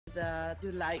that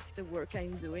you like the work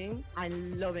I'm doing.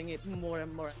 I'm loving it more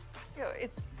and more. So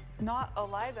it's not a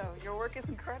lie though. Your work is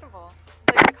incredible.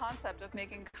 Like the concept of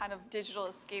making kind of digital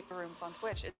escape rooms on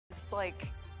Twitch, it's like,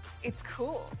 it's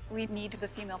cool. We need the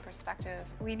female perspective.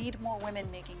 We need more women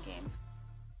making games.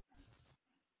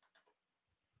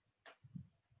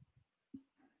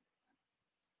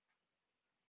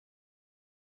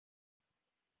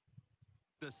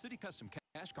 The City Custom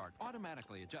Cash Card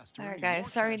automatically adjusts to All right, earn you more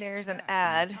guys. Sorry, cash there's an back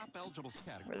ad. from the top eligible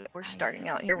category. We're starting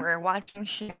out here. We're watching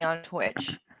Shanny on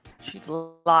Twitch. She's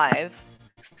live.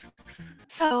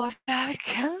 So I gotta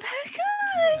come back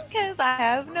on because I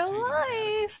have no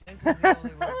life.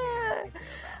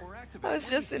 I was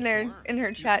just in there in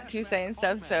her chat too saying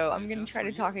stuff, so I'm gonna try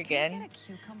to talk again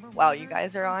while you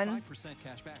guys are on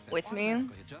with me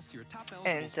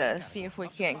and see if we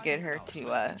can't get her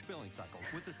to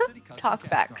talk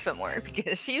back some more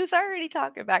because she was already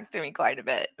talking back to me quite a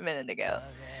bit a minute ago.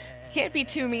 Can't be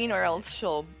too mean or else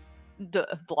she'll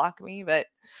block me, but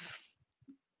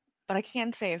I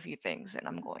can say a few things and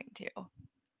I'm going to.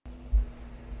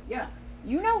 Yeah.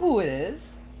 You know who it is.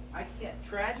 I can't.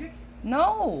 Tragic?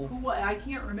 No. Who? I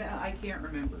can't remember. I can't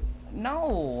remember.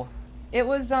 No. It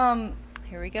was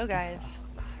Here we go, guys. Oh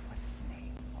God, what's his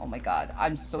name? Oh my God,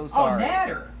 I'm so Oh, sorry.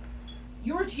 Natter.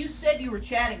 You said you were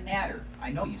chatting Natter.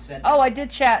 I know you said that. Oh, I did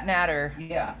chat Natter.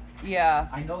 Yeah. Yeah.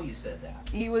 I know you said that.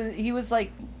 He was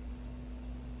like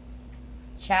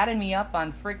chatting me up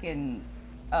on freaking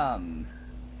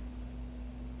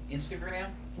Instagram?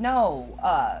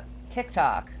 No,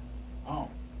 TikTok. Oh.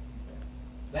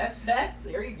 That's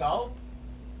there you go.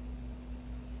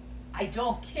 I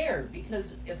don't care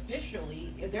because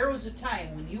officially there was a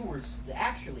time when you were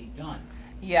actually done.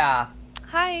 Yeah.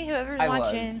 Hi, whoever's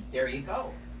watching. Was. There you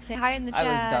go. Say hi in the chat.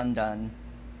 I was done.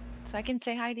 So I can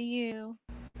say hi to you.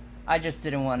 I just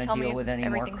didn't want to deal with any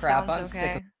more crap. I'm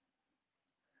sick of...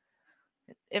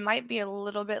 It might be a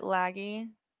little bit laggy.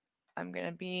 I'm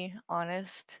gonna be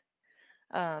honest.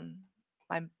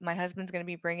 My husband's gonna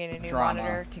be bringing a new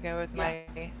monitor to go with my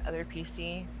other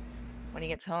PC when he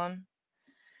gets home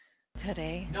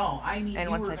today. No, I mean, and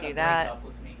you once were I gonna do break that, up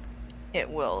with me. it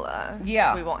will.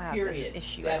 Yeah. We won't have Period. this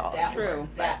issue that, at all. That True.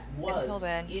 That was until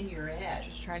then, in your head.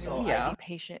 Just try to be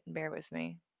patient and bear with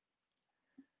me.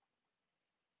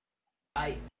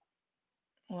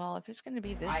 Well, if it's going to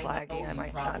be this laggy, I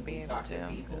might not be able to.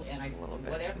 People, and it's a little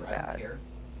bit whatever, too I don't bad. care.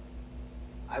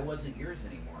 I wasn't yours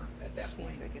anymore at that point.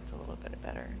 See if it gets a little bit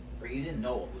better. Or you didn't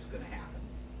know what was going to happen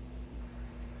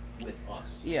with us.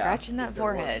 Yeah. Scratching that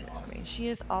forehead. I mean, she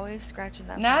is always scratching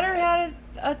that Natter forehead.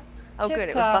 had a Oh, TikTok, good.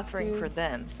 It was buffering dudes. for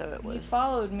them, so it was. You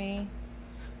followed me.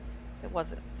 It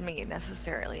wasn't me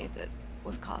necessarily that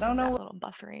was causing that little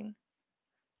buffering.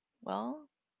 Well,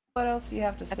 what else do you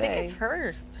have to say? I think it's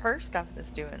her stuff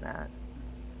that's doing that.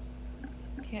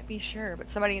 Can't be sure, but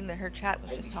somebody in her chat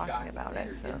was just talking about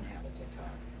it. So. Didn't have a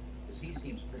TikTok, because he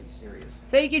seems pretty serious.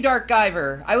 Thank you, Dark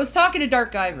Guyver. I was talking to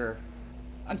Dark Guyver.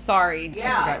 I'm sorry.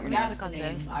 Yeah, that's the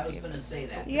name. I was going to say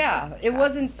that. Yeah, it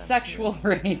wasn't sexual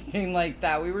or anything like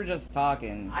that. We were just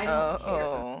talking. I don't care.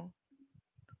 Oh.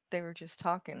 They were just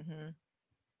talking,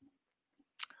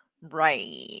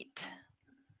 Right.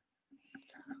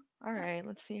 Alright,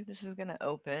 let's see if this is gonna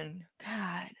open.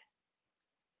 God.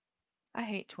 I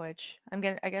hate Twitch. I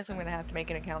guess I'm gonna have to make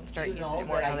an account and start using it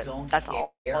more now that that's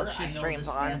all she streams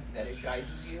on. Fetishizes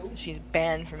you. She's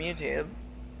banned from YouTube.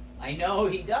 I know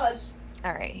he does.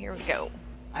 Alright, here we go.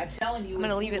 I'm telling you, I'm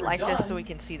gonna leave it like this so we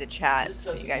can see the chat,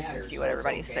 so you guys can see what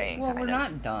everybody's saying. Well, we're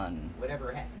not done.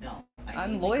 Whatever happened, no.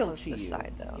 I'm loyal to you.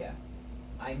 Side, though. Yeah.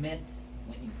 I meant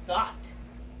when you thought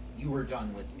you were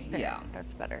done with me. Yeah,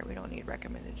 that's better. We don't need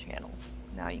recommended channels.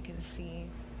 Now you can see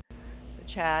the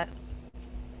chat.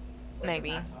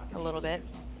 Maybe a little bit.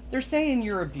 They're saying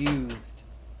you're abused.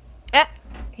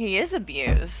 He is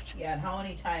abused. Yeah, and how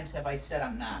many times have I said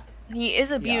I'm not? He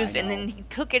is abused, and then he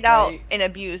took it out and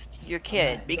abused your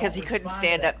kid because he couldn't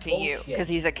stand up to you because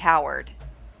he's a coward.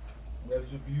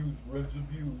 Rev's abused. Rev's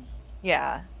abused.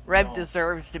 Yeah, Rev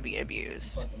deserves to be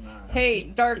abused. Hey,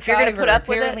 Dark Guyver,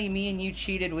 apparently me and you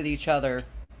cheated with each other.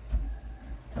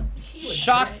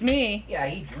 Shocks me. Yeah,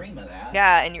 he dream of that.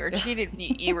 Yeah, and you were cheated.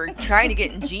 You were trying to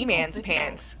get in G-Man's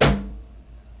pants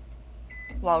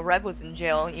while Rev was in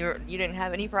jail. You didn't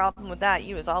have any problem with that.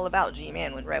 You was all about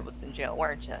G-Man when Rev was in jail,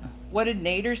 weren't you? What did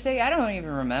Nader say? I don't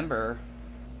even remember.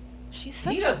 She's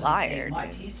such a liar. Say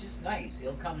much. He's just nice.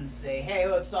 He'll come and say, "Hey,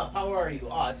 what's up? How are you?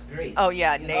 Oh, it's great." Oh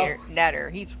yeah,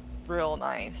 Nader. He's real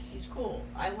nice. He's cool.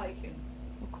 I like him.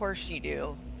 Of course you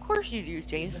do. Of course you do,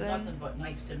 Jason. He's been nothing but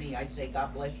nice to me. I say,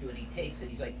 "God bless you," and he takes it.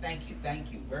 He's like, thank you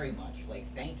very much. Like,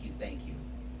 thank you.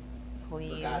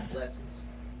 Please. For God blesses.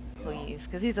 please,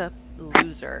 because he's a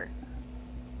loser.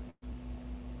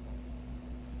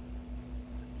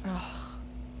 Ugh.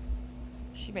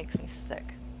 She makes me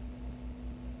sick.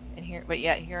 And but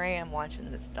yet here I am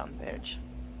watching this dumb bitch.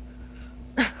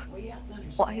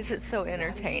 Why is it so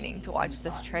entertaining to watch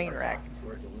this train wreck?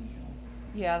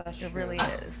 Yeah, that's true. It really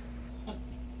is.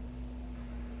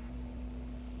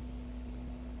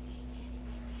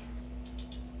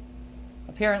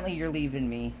 Apparently you're leaving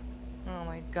me. Oh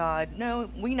my god. No,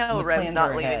 we know The Rev's plans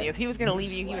not are leaving ahead. you. If he was gonna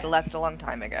leave you, he would have left a long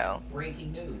time ago.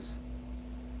 Breaking news.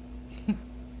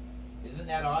 Isn't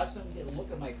that awesome?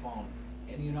 Look at my phone.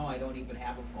 And you know I don't even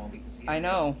have a phone because I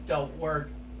know. Don't work.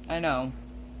 I know.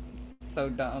 It's so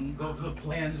dumb. The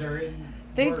plans are in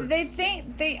They works.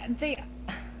 think they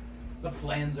The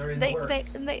plans are in They works.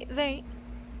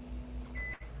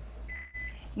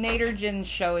 Nadergen's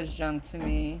show is junk to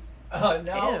me.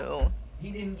 No. Ew. He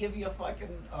didn't give you a fucking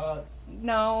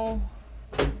No.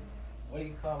 what do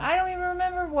you call it? I don't even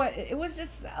remember what it was.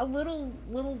 Just a little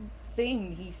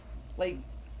thing. He's like,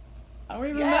 I don't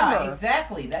even remember.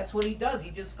 Exactly. That's what he does. He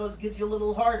just gives you a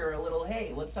little heart or a little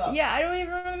hey, what's up? Yeah, I don't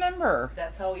even remember.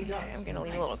 That's how he does. Okay, I'm gonna He's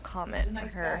leave nice. a little comment He's a for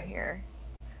nice her guy. here.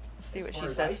 Let's see As what far she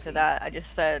as I says to see. that. I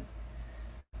just said,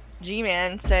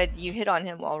 G-Man said you hit on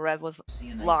him while Rev was See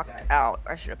a nice locked guy. out.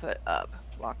 I should have put up.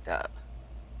 Locked up.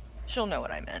 She'll know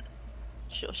what I meant.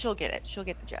 She'll get it. She'll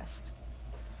get the gist.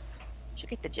 She'll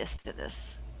get the gist of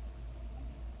this.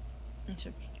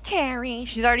 And Carrie.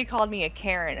 She's already called me a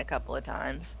Karen a couple of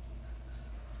times.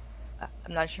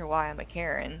 I'm not sure why I'm a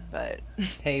Karen, but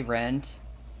Pay rent.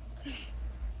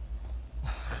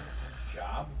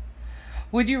 Job.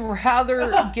 Would you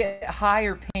rather get high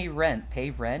or pay rent?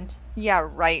 Pay rent? yeah,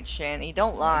 right, Shanny.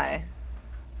 Don't lie.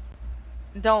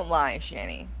 Don't lie,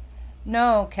 Shanny.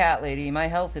 No, cat lady, my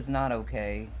health is not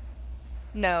okay.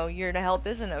 No, your health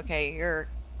isn't okay. You're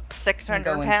 600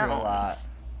 I'm going pounds. through a lot.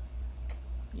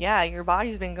 Yeah, your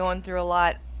body's been going through a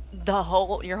lot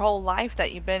your whole life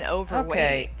that you've been overweight.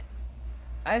 Okay.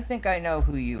 I think I know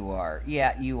who you are.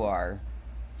 Yeah, you are.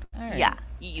 All right. Yeah,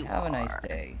 you Have are. a nice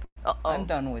day. Uh-oh. I'm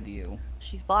done with you.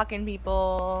 She's blocking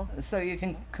people. So you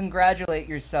can congratulate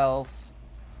yourself.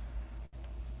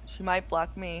 She might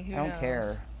block me. Who I don't knows?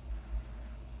 care.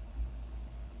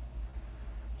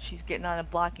 She's getting on a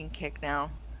blocking kick now.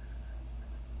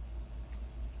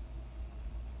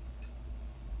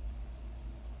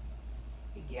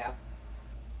 Yeah.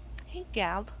 Hey,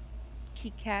 Gab.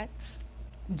 Key cats.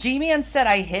 G-Man said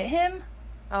I hit him?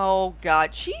 Oh,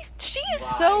 God. She is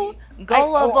Why? so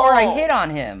gullible. Or I hit on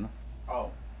him.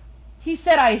 Oh. He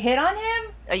said I hit on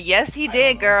him? Yes, he I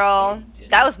did, don't know. girl. He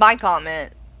didn't. That was my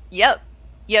comment. Yep.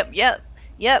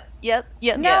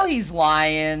 No, he's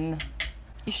lying.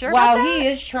 You sure Wow, about that? he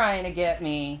is trying to get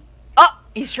me. Oh,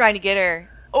 he's trying to get her.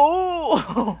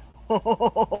 Oh.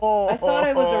 I thought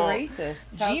I was a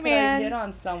racist. How could I G-Man. hit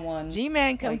on someone?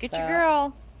 G-Man, come like get that? your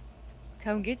girl.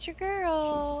 Come get your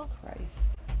girl. Jesus Christ.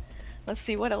 Let's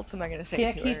see, what else am I going to say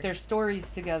Can't to keep her? their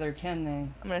stories together, can they?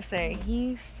 I'm going to say,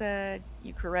 he said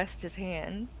you caressed his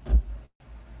hand.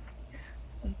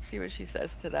 Let's see what she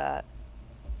says to that.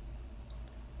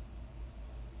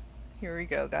 Here we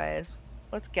go, guys.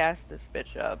 Let's gas this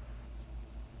bitch up.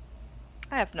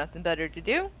 I have nothing better to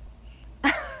do.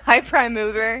 Hi, Prime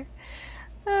Mover.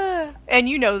 And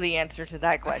you know the answer to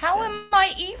that question. How am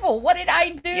I evil? What did I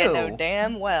do? You know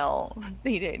damn well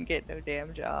he didn't get no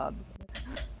damn job.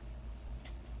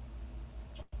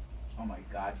 Oh my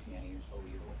God, Shanny, you're so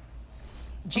evil.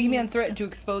 G-Man threatened to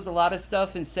expose a lot of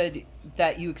stuff and said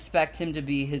that you expect him to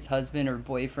be his husband or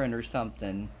boyfriend or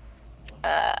something.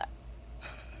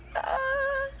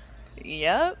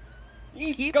 Yep.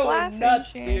 He's Keep going laughing,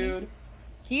 nuts, Shanny. dude.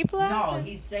 Keep laughing. No,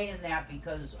 he's saying that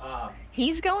because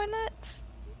He's going nuts.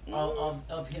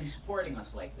 of him supporting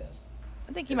us like this.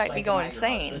 I think he Just might like, be am going I your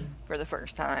insane husband? for the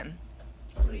first time.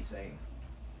 That's what he's saying.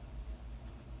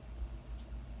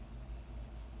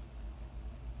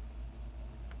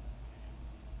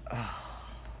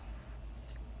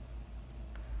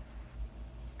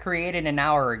 Created an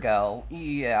hour ago.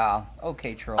 Yeah.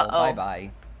 Okay, troll. Uh-oh.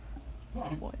 Bye-bye.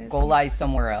 What is Go he- lie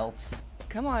somewhere else.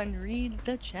 Come on, read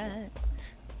the chat.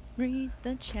 Read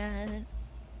the chat.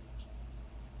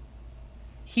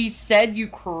 He said you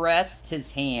caressed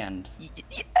his hand.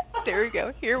 Yeah, there we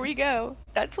go. Here we go.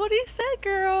 That's what he said,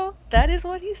 girl. That is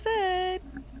what he said.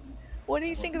 What do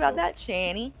you think about that,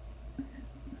 Shanny?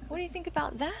 What do you think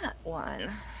about that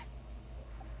one?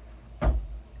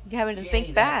 You're having to Shanny,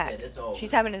 think that's back. it, it's over.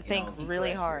 She's having to You think know, he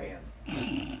really caressed your hard.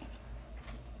 hand.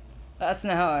 That's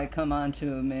not how I come on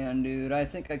to a man, dude. I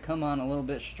think I come on a little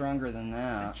bit stronger than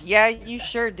that. Yeah, you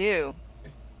sure do.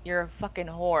 You're a fucking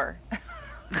whore.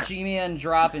 G-Man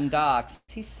dropping docs.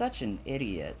 He's such an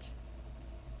idiot.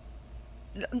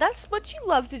 That's what you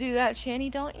love to do, that Shanny,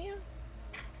 don't you?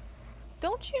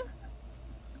 Don't you?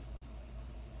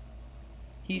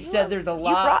 He said there's a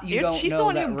lot you don't she's the know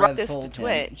one that who brought Rev this to told him.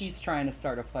 Twitch. He's trying to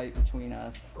start a fight between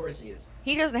us. Of course he is.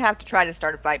 He doesn't have to try to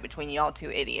start a fight between y'all two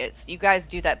idiots. You guys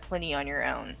do that plenty on your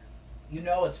own. You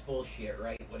know it's bullshit,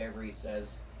 right? Whatever he says.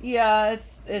 Yeah,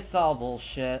 it's all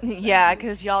bullshit. Yeah,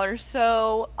 because y'all are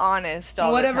so honest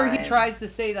all Whatever the time. he tries to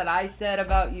say that I said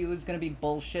about you is gonna be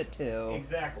bullshit too.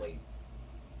 Exactly.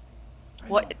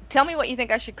 What? Tell me what you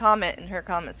think I should comment in her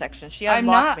comment section. She I'm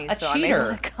unblocked not me, a so I'm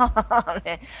able to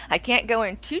comment. I can't go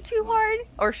in too hard,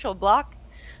 or she'll block.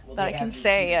 Well, But I they can have these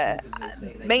say, people 'cause they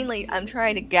say they mainly, can I'm cheat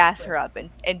trying to and gas her up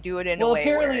and do it in a Well, way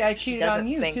apparently where I she cheated on doesn't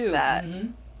you think too. that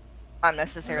Mhm. I'm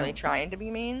necessarily trying to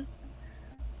be mean.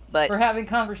 But For having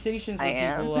conversations with I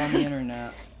am. people on the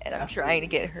internet. and I'm trying to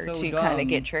get her So to kind of dumb.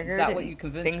 get Is triggered that what and you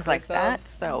convinced things like Chris that. of?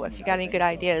 So if you got any good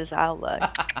ideas, I'll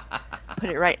put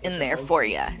it right in there for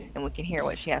you, and we can hear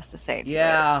what she has to say. To it.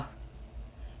 Yeah.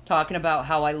 Talking about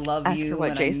how I love Ask you her what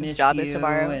and Jason's I miss job you is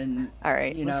tomorrow. and All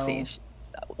right, you let's know. see.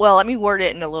 Well, let me word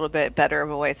it in a little bit better of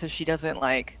a way so she doesn't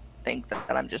like think that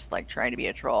I'm just like trying to be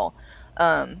a troll.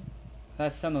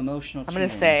 That's some emotional I'm gonna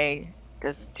cheating. say,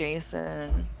 does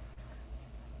Jason?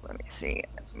 Let me see.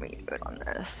 Let me put it on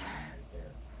this. Right there.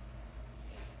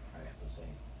 I have to say.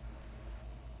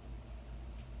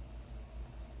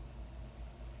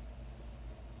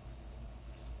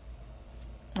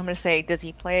 I'm gonna say, does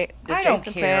he play? Does I don't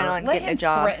Jason care. plan on Let getting him a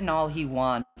job? threaten all he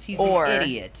wants. He's Or- an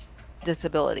idiot.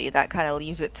 Disability. That kind of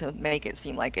leaves it to make it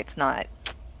seem like it's not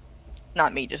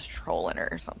me just trolling her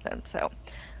or something. So,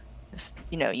 just,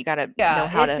 you know, you gotta know Yeah,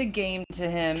 how it's to. a game to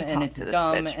him, to and talk it's to this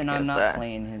dumb, bitch and I'm because, not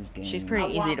playing his game. She's pretty I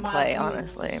easy want to my play, views.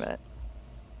 honestly, but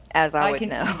as I would can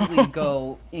know. easily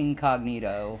go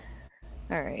incognito.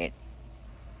 All right.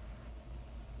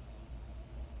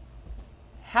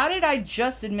 How did I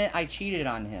just admit I cheated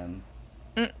on him?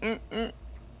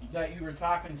 That you were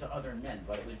talking to other men,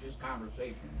 but it was just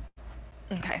conversation.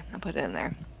 Okay, I'll put it in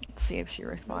there. Let's see if she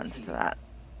responds to that.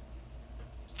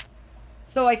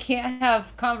 So I can't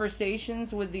have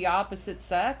conversations with the opposite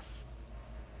sex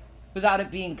without it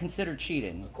being considered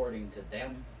cheating. According to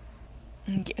them.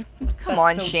 Come That's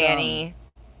on, so Shanny.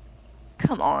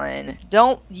 Come on.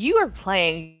 Don't. You are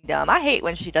playing dumb. I hate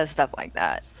when she does stuff like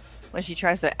that. When she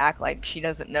tries to act like she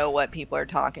doesn't know what people are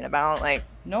talking about. Like,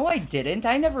 No, I didn't.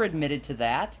 I never admitted to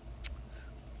that.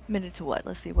 admitted to what?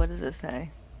 Let's see. What does it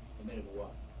say? Admitted to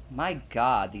what? My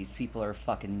God, these people are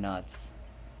fucking nuts.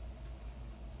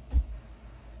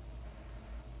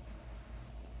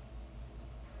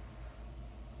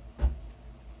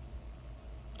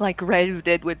 Like Red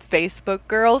did with Facebook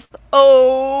girls.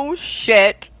 Oh,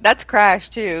 shit. That's Crash,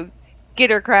 too. Get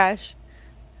her, Crash.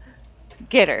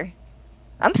 Get her.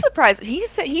 I'm surprised. He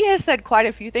has said quite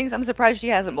a few things. I'm surprised she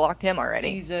hasn't blocked him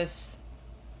already. Jesus.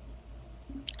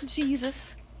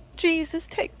 Jesus. Jesus,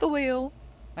 take the wheel.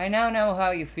 I now know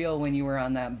how you feel when you were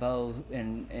on that boat,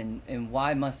 and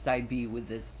why must I be with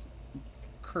this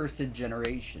cursed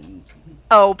generation?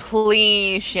 Oh,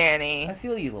 please, Shanny. I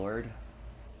feel you, Lord.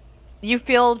 You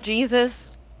feel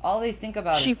Jesus? All they think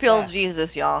about She is feels sex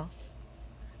Jesus, y'all.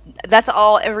 That's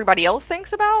all everybody else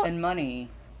thinks about? and money.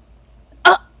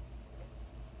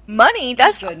 Money?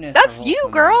 That's Goodness you,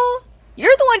 wholesome. girl.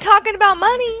 You're the one talking about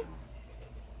money.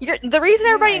 The reason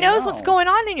everybody I knows what's know. going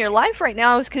on in your life right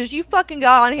now is because you fucking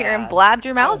got on here and Sad. blabbed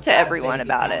your I mouth to got a everyone bank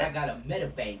about account. it. I got a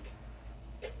Metabank.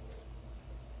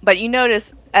 But you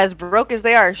notice, as broke as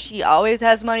they are, she always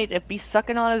has money to be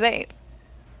sucking on a vape.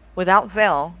 Without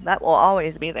fail. That will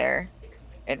always be there.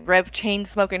 And Rev chain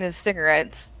smoking his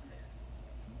cigarettes.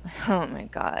 Oh my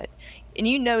god. And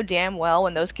you know damn well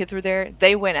when those kids were there,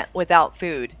 they went without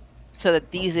food. So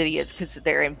that these idiots could sit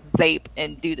there and vape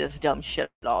and do this dumb shit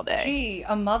all day. Gee,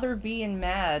 a mother being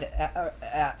mad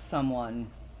at someone.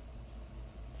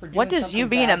 For What doing does you something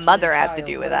being bad a to mother their have to child.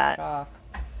 do with What a that? shock.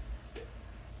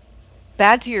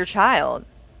 Bad to your child.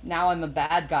 Now I'm a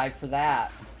bad guy for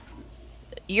that.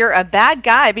 You're a bad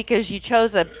guy because you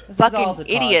chose a This is fucking all to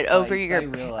cause idiot over fights, your I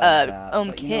realize that, own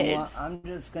but you know what? kids. I'm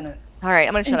just gonna Alright,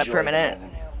 I'm gonna shut up for a enjoy the minute.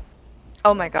 revenue.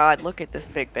 Oh my god, look at this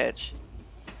big bitch.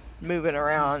 Moving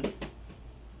around.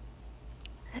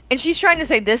 And she's trying to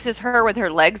say this is her with her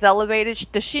legs elevated.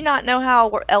 Does she not know how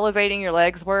elevating your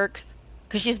legs works?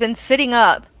 Because she's been sitting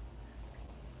up.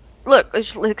 Look,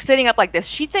 she's like sitting up like this.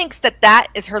 She thinks that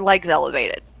is her legs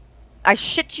elevated. I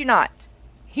shit you not.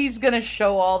 He's gonna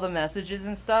show all the messages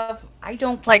and stuff. I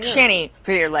don't care. Like, Shanny,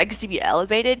 for your legs to be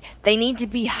elevated, they need to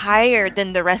be higher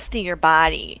than the rest of your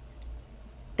body.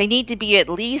 They need to be at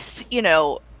least,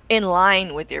 in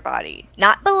line with your body,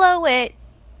 not below it,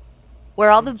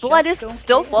 where all the blood is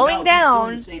still flowing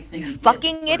down. You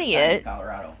fucking idiot.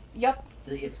 Colorado. Yep.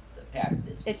 It's the pattern.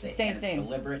 It's the same thing. It's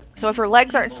deliberate. So if her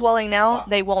legs aren't swelling now,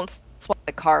 they won't swell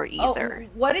the car either. Oh,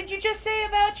 what did you just say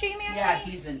about G-Man? Yeah,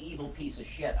 he's an evil piece of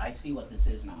shit. I see what this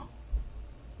is now.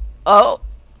 Oh,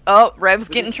 Rev's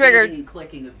getting triggered. And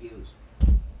clicking of views.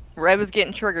 Rev is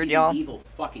getting triggered, y'all. He's an evil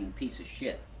fucking piece of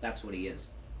shit. That's what he is.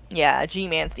 Yeah,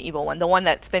 G-Man's the evil one, the one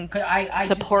that's been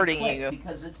supporting you.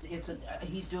 Because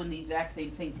he's doing the exact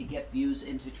same thing to get views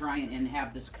and to try and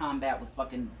have this combat with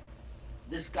fucking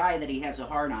this guy that he has a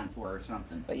hard on for or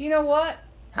something. But you know what?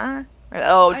 Huh?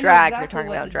 Oh, drag. Exactly. You're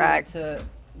talking about drag. To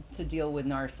deal with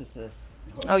narcissists.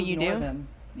 Oh, you do? Them.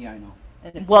 Yeah, I know.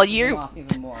 And well, you off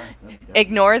even more.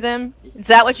 Ignore them. Is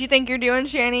that what you think you're doing,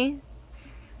 Shanny?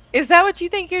 Is that what you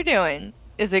think you're doing?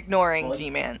 Is ignoring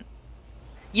G-Man?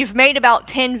 You've made about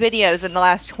 10 videos in the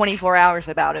last 24 hours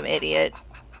about him, idiot.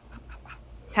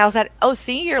 How's that? Oh,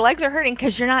 see? Your legs are hurting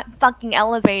because you're not fucking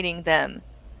elevating them.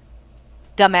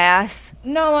 Dumbass.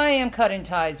 No, I am cutting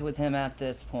ties with him at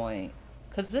this point.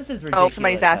 Because this is ridiculous. Oh,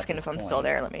 somebody's asking if I'm still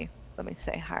there. Let me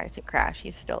say hi to Crash.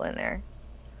 He's still in there.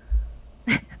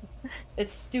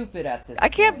 It's stupid at this I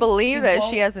can't point. believe that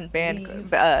she hasn't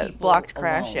blocked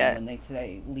Crash yet. When they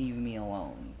say, leave me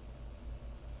alone.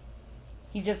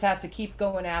 He just has to keep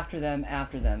going after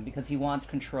them because he wants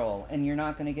control. And you're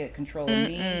not going to get control of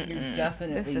me. You're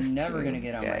definitely never going to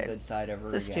get on my good side ever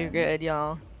again. This is too good,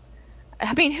 y'all.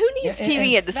 I mean, who needs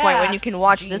TV at this point when you can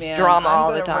watch this drama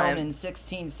all the time? I'm going to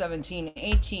 16, 17,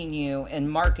 18 you and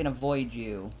mark and avoid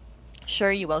you.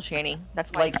 Sure you will, Shanny.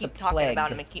 That's why I keep talking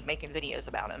about him and keep making videos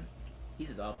about him.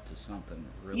 He's up to something.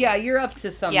 Really. Yeah, you're up to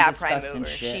some disgusting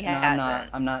shit. She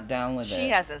I'm not down with it. She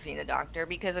hasn't seen a doctor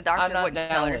because a doctor wouldn't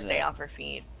tell her to stay off her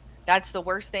feet. That's the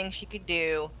worst thing she could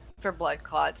do for blood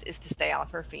clots is to stay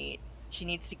off her feet. She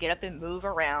needs to get up and move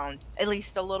around at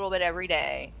least a little bit every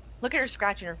day. Look at her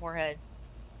scratching her forehead.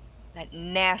 That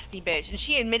nasty bitch. And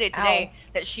she admitted today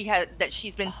that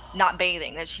she's been not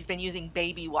bathing, that she's been using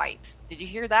baby wipes. Did you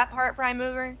hear that part, Prime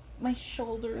Mover? My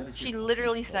shoulder. She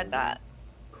literally said that.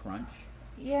 Crunch.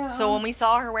 Yeah. So when we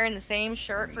saw her wearing the same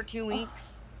shirt for 2 weeks,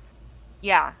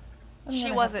 yeah,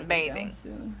 she wasn't bathing.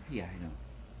 Yeah, I know.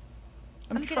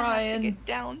 I'm trying. Gonna have to get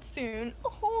down soon.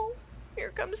 Oh, here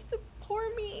comes the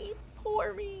poor me.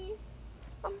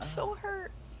 I'm so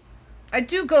hurt. I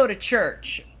do go to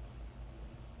church.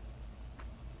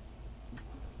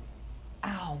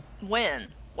 Ow. When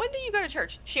do you go to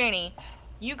church? Shanny,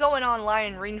 you going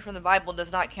online and reading from the Bible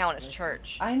does not count as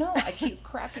church. I know, I keep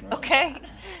cracking really okay?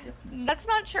 bad. That's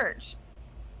not church.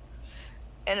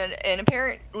 And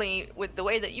apparently, with the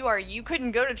way that you are, you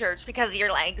couldn't go to church because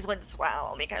your legs would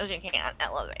swell because you can't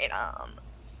elevate them.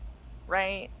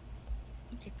 Right?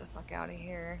 Get the fuck out of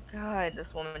here. God,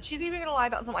 this woman. She's even gonna lie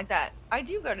about something like that. I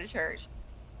do go to church.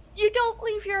 You don't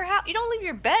leave your house. You don't leave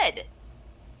your bed.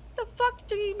 The fuck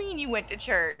do you mean you went to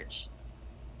church?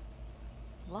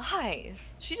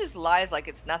 Lies. She just lies like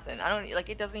it's nothing. I don't like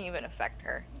it doesn't even affect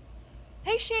her.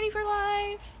 Hey, Shanny for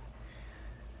life.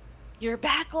 You're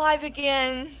back live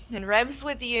again, and Reb's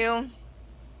with you.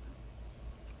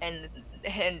 And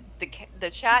the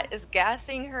chat is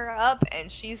gassing her up,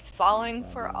 and she's falling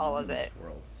for all of it.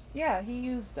 Yeah, he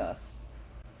used us.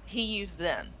 He used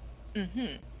them.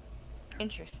 Mm-hmm.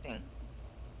 Interesting.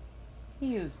 He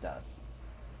used us.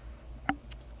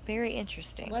 Very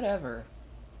interesting. Whatever.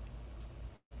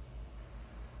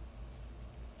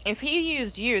 If he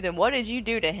used you, then what did you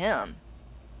do to him?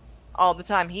 All the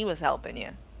time he was helping you.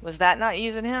 Was that not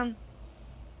using him?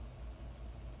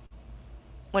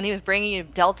 When he was bringing you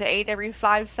Delta 8 every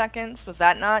 5 seconds, was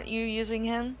that not you using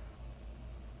him?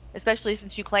 Especially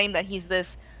since you claim that he's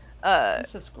this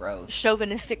it's just gross.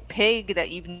 Chauvinistic pig that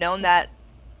you've known that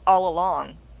all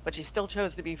along. But you still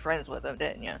chose to be friends with him,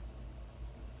 didn't you?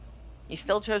 You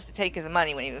still chose to take his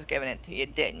money when he was giving it to you,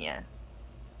 didn't you?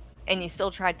 And you still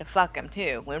tried to fuck him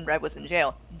too when Red was in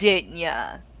jail, didn't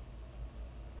ya?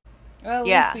 Well,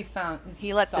 at least we found.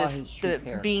 He let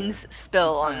the beans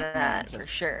spill on that for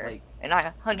sure, like, and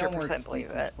I 100%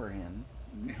 believe it. For him.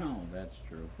 No, that's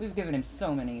true. We've given him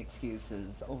so many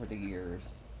excuses over the years.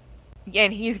 Yeah,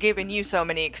 and he's given you so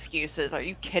many excuses. Are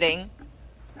you kidding?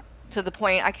 To the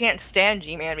point I can't stand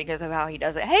G-Man because of how he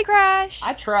does it. Hey, Crash!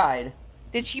 I tried.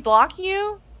 Did she block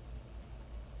you?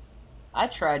 I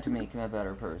tried to make him a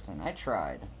better person. I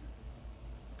tried.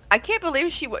 I can't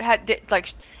believe she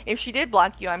if she did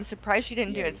block you, I'm surprised she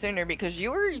didn't do it sooner because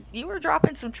you were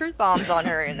dropping some truth bombs on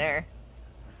her in there.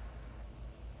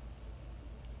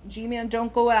 G-Man,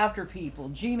 don't go after people.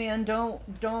 G-Man, don't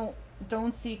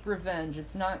seek revenge.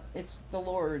 It's the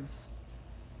Lord's.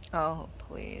 Oh,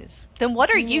 please. Then what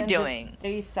are you G-Man, doing? Just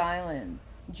stay silent.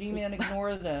 G-Man,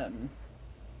 ignore them.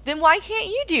 Then why can't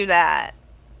you do that?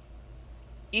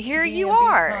 Here you G-Man,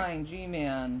 are. Be kind,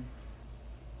 G-Man.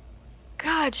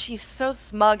 God, she's so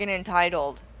smug and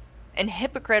entitled. And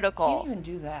hypocritical. Can't even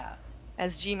do that.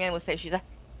 As G-Man would say, she's a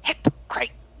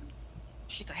hypocrite.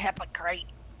 She's a hypocrite.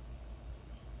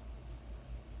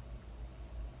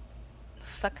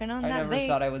 Sucking on I that never vape.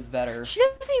 thought I was better. She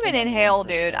doesn't even than inhale, 1%.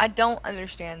 dude. I don't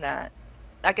understand that.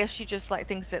 I guess she just like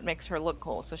thinks it makes her look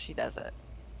cool, so she does it.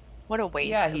 What a waste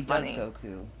Yeah, of he does money.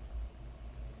 Goku.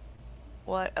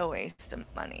 What a waste of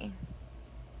money.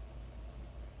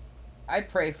 I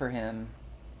pray for him.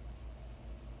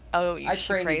 Oh, I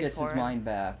pray he gets his him. mind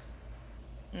back.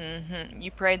 Mm-hmm.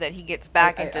 You pray that he gets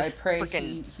back into I pray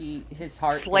freaking his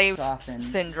heart slave gets softened.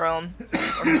 syndrome,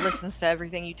 or he listens to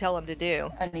everything you tell him to do.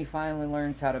 And he finally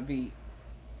learns how to be.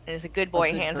 And as a good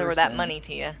boy, good hands over that person. money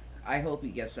to you. I hope he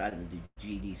gets out of the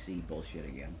GDC bullshit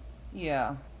again.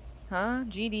 Yeah. Huh?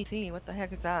 GDC? What the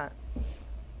heck is that?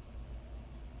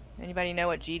 Anybody know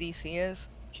what GDC is?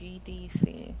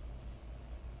 GDC.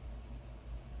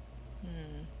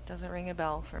 Doesn't ring a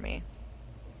bell for me.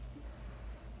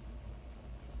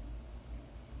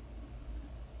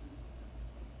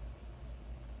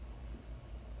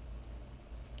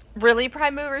 Really,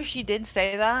 Prime Mover? She did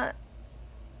say that?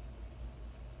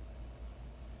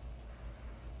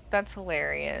 That's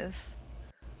hilarious.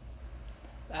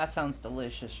 That sounds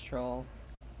delicious, troll.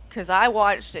 Because I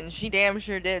watched and she damn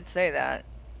sure did say that.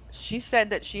 She said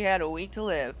that she had a week to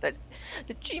live. That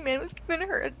the G-Man was giving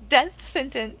her a death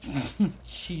sentence.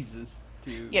 Jesus,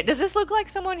 dude. Yeah, does this look like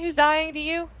someone who's dying to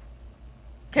you?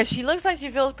 Because she looks like she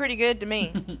feels pretty good to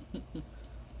me.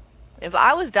 If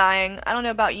I was dying, I don't know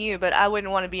about you, but I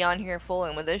wouldn't want to be on here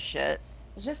fooling with this shit.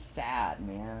 It's just sad,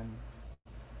 man.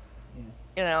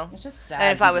 You know? It's just sad.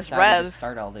 And if I was decided to Rev,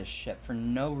 start all this shit for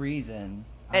no reason.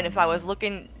 and if I was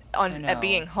looking on I at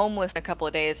being know. homeless in a couple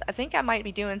of days, I think I might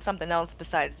be doing something else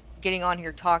besides getting on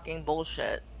here talking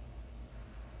bullshit.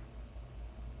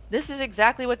 This is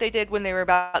exactly what they did when they were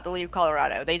about to leave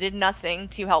Colorado. They did nothing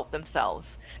to help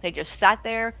themselves. They just sat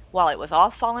there while it was all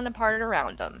falling apart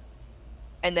around them.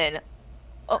 And then,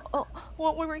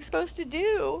 what were we supposed to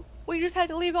do? We just had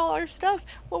to leave all our stuff.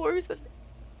 What were we supposed to...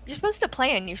 You're supposed to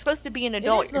plan. You're supposed to be an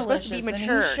adult. You're supposed to be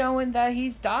mature. And he's showing that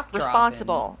he's doc dropping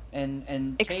responsible.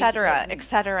 And etc.,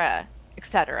 etc.,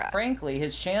 etc. Frankly,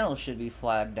 his channel should be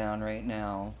flagged down right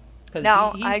now. Because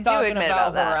Now, he's I do talking admit about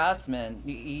about that. harassment.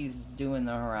 He's doing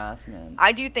the harassment.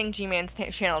 I do think G-Man's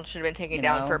channel should have been taken You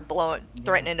down know? for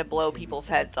threatening to blow people's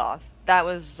heads off. That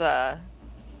was,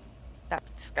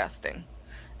 that's disgusting.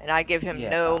 And I give him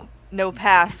Yeah. no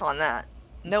pass on that.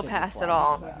 No should be pass at flagged.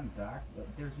 all.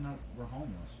 There's no, we're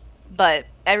homeless. But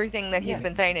everything that he's Yeah.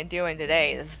 been saying and doing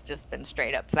today has just been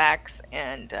straight up facts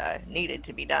and needed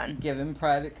to be done. Give him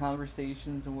private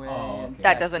conversations away. Oh, and okay.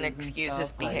 That doesn't texts and excuse his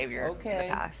stuff. behavior in Okay.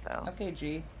 the past, though. Okay,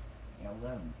 G. Yeah,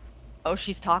 let him. Oh,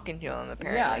 she's talking to him,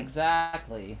 apparently. Yeah,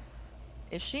 exactly.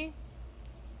 Is she?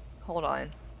 Hold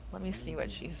on. Let me see what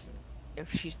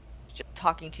if she's just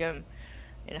talking to him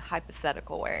in a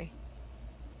hypothetical way.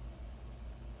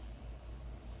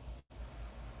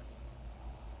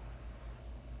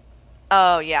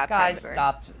 Oh, yeah. Guys,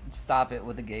 Pemberton. stop it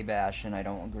with the gay bashing. I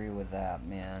don't agree with that,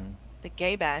 man. The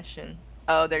gay bashing.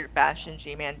 Oh, they're bashing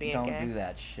G-Man being Don't gay. do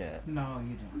that shit. No,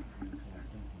 you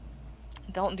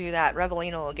don't. Don't do that.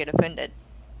 Revelina will get offended.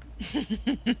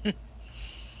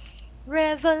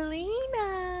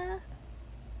 Revelina!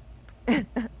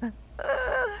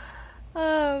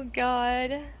 Oh,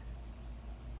 God.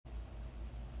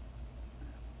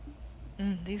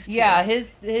 These two. Yeah,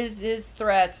 his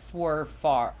threats were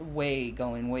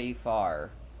going way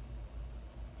far.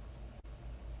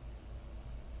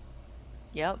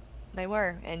 Yep, they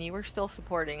were. And you were still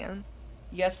supporting him.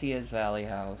 Yes, he is Valley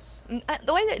House.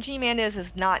 The way that G-Man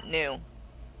is not new.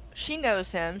 She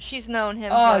knows him. She's known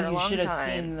him Oh, for a you long should have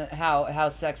time. seen how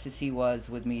sexist he was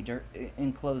with me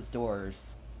in closed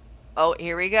doors. Oh,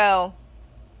 here we go.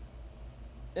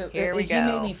 Here we He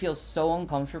made go. me feel so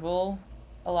uncomfortable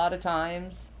a lot of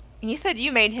times. He said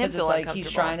you made him Because feel it's like uncomfortable.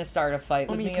 he's trying to start a fight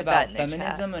Let with me me put that about in the chat.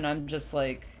 feminism, and I'm just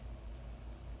like,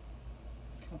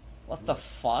 what the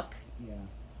fuck? Yeah.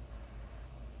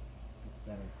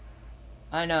 Pathetic.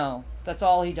 I know. That's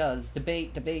all he does.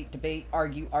 Debate, argue, debate,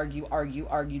 argue, I'm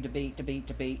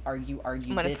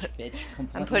gonna bitch, put- bitch, I'm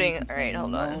complain, putting- complain, alright,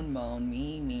 hold on. moan,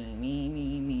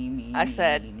 me. I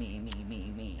said-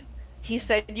 me. He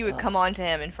said you would Ugh. come on to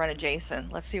him in front of Jason.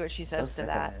 Let's see what she So says to sick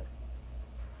that. of it.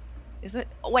 Is it?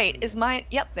 Wait, is mine?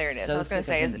 Yep, there it is. So I was gonna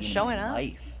sick of say, is him it being in showing my up?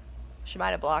 life. She might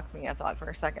have blocked me. I thought for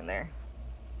a second there.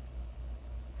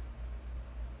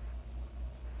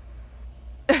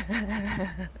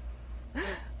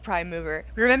 Prime mover.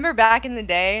 Remember back in the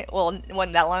day? Well, it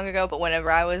wasn't that long ago, but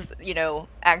whenever I was, you know,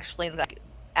 actually like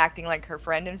acting like her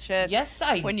friend and shit. Yes,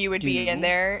 I When you would do. be in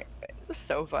there, it was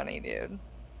so funny, dude.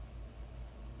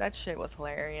 That shit was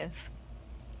hilarious.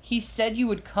 He said you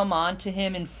would come on to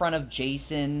him in front of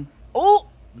Jason. Oh,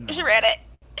 she read it.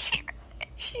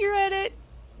 She read it.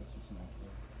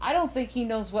 I don't think he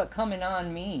knows what coming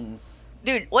on means.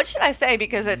 Dude, what should I say?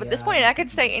 Because at this point, I could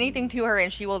say anything to her,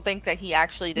 and she will think that he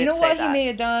actually did. You know say what that. he may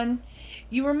have done?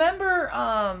 You remember,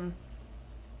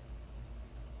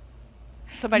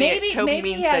 Somebody at Toby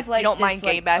means that like you don't this, mind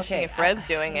gay like, bashing okay, if Rev's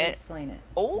doing let me it. Explain it.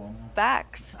 Oh,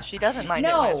 facts. She doesn't mind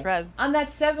it when it's Rev. On that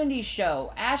 70s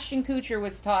show, Ashton Kutcher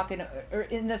was talking, or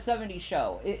in the 70s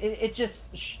show, it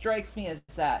just strikes me as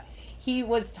that. He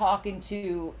was talking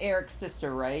to Eric's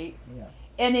sister, right? Yeah.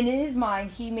 And in his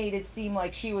mind, he made it seem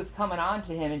like she was coming on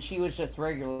to him and she was just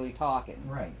regularly talking.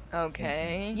 Right.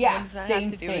 Okay. Yeah, What does that same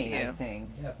have to do with thing, you? I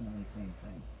think. Definitely same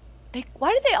thing.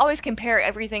 Why do they always compare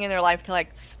everything in their life to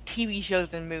like TV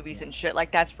shows and movies and shit?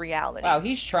 Like that's reality. Wow,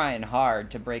 he's trying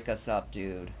hard to break us up,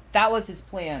 dude. That was his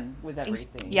plan with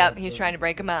everything. Yep, he's trying to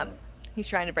break him up. He's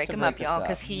trying to break To him up, break us y'all, up.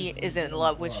 because he is in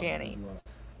love with Shanny.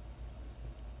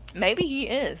 Maybe he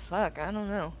is. Fuck, I don't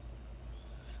know.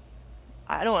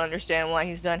 I don't understand why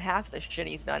he's done half the shit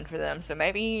he's done for them, so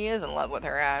maybe he is in love with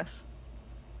her ass.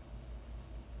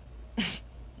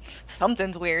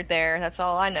 Something's weird there, that's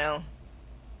all I know.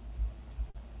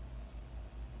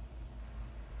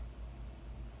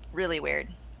 Really weird.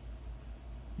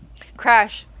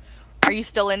 Crash, are you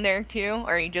still in there too,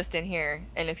 or are you just in here?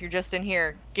 And if you're just in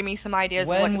here, give me some ideas of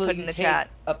what When to will put you in the take chat.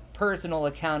 a personal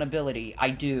accountability?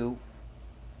 I do.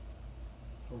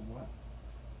 For what?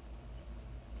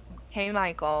 Hey,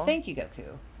 Michael. Thank you,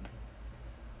 Goku.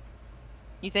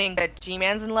 You think that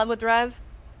G-Man's in love with Rev?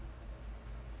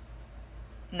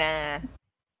 Nah.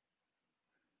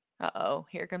 Uh-oh,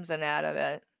 here comes an ad of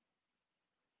it.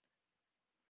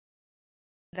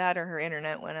 That or her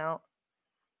internet went out.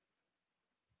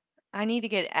 I need to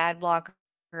get ad blocker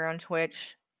on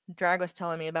Twitch. Drag was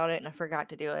telling me about it and I forgot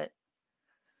to do it.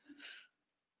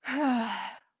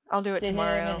 I'll do it To him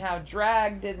tomorrow. and how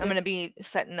Drag did I'm gonna be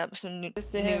setting up some new,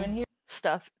 to him and here.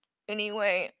 stuff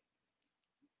anyway.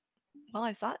 Well,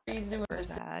 I thought He's doing there was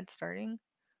this. an ad starting.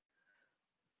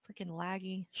 Freaking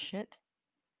laggy shit.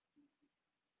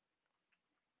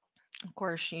 Of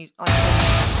course, she's on.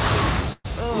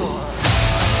 Oh.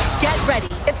 Get ready.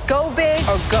 It's go big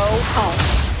or go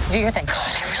home. Do your thing. God,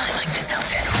 I really like this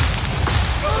outfit.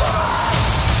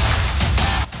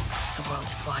 The world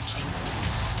is watching.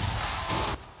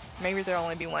 Maybe there'll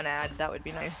only be one ad. That would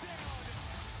be nice.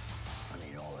 I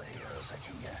need all the heroes I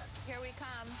can get. Here we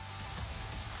come.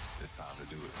 It's time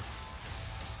to do it.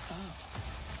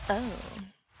 Oh.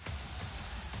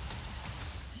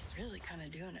 Just really kind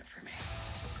of doing it for me.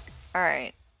 All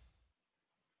right.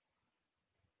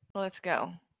 Let's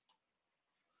go.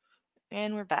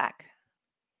 And we're back.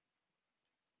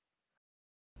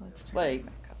 Let's turn it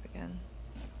back up again.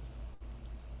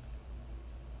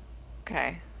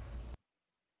 Okay.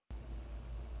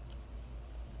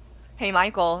 Hey,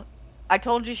 Michael. I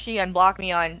told you she unblocked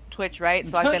me on Twitch, right?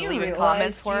 So I've been leaving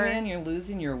comments for her. G-Man, you're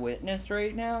losing your witness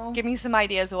right now? Give me some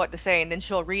ideas of what to say, and then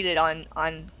she'll read it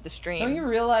on the stream. Don't you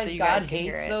realize so you God guys can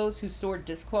hear hates it. those who sow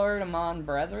discord among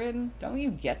brethren? Don't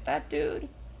you get that, dude?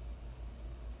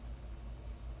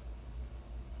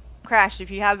 Crash, if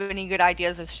you have any good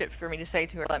ideas of shit for me to say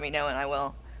to her, let me know and I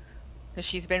will. Because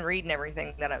she's been reading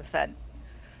everything that I've said.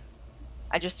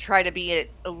 I just try to be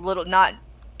a little, not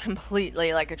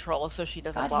completely like a troll so she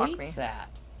doesn't God block hates me. that.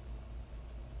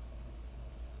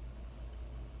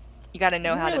 You gotta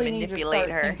know how to really need manipulate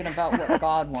start her. Thinking about what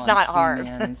God wants, It's not hard.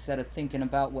 man, instead of thinking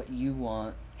about what you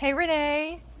want. Hey,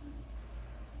 Renee.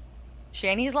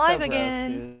 Shanny's So live gross,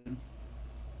 again. dude.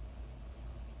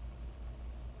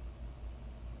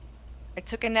 I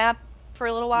took a nap for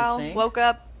a little You while, think? woke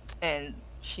up, and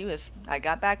I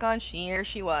got back on, here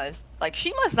she was. Like,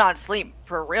 she must not sleep,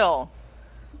 for real.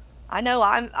 I know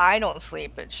I don't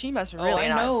sleep, but she must really I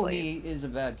not know sleep. he is a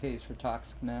bad case for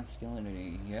toxic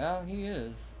masculinity. Yeah, he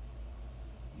is.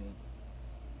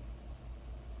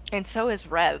 And so is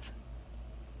Rev.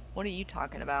 What are you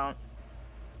talking about?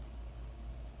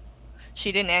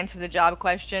 She didn't answer the job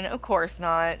question? Of course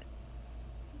not.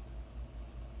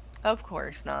 Of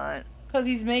course not. Because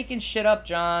he's making shit up,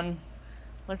 John.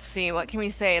 Let's see, what can we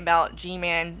say about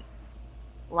G-Man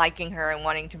liking her and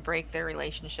wanting to break their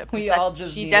relationship? 'Cause We that- all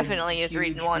just she need definitely a is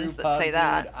reading huge ones group that hug, say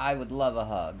that. dude. I would love a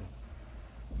hug.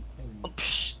 Oh,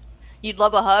 psh, you'd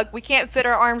love a hug? We can't fit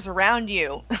our arms around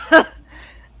you.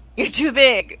 You're too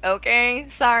big, okay?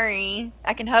 Sorry.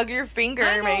 I can hug your finger,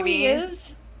 I know maybe. he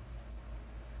is.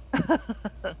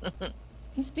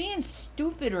 He's being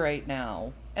stupid right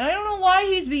now. And I don't know why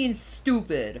he's being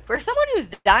stupid. For someone who's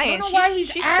dying, I don't know why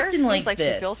he's acting like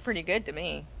this. She feels pretty good to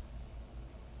me.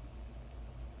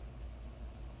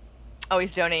 Oh,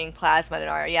 he's donating plasma to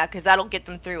Nara. Yeah, because that'll get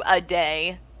them through a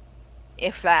day.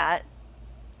 If that.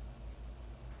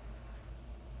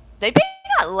 They may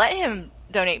not let him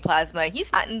donate plasma.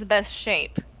 He's not in the best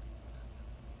shape.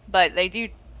 But they do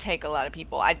take a lot of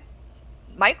people.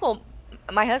 Michael,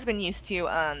 my husband used to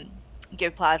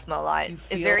give plasma a lot.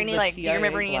 Is there any do you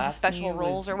remember any of the special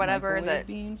roles or whatever that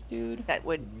beams, dude? that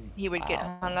he would get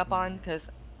hung up on? Because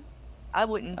I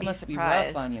wouldn't be surprised. That must be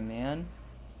rough on you, man.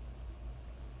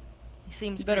 He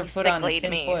seems you better put on the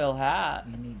tinfoil hat.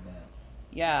 You need that.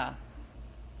 Yeah.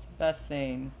 Best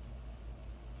thing.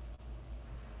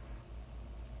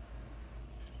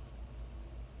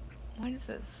 Why does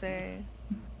it say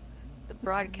the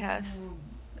broadcast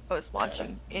I was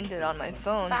watching ended on my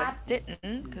phone, but it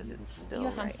didn't because it's still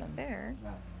right there.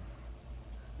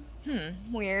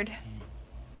 Weird.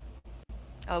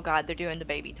 Oh god, they're doing the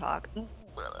baby talk.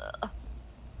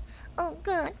 Oh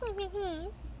god,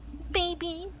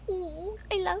 baby, ooh,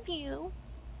 I love you.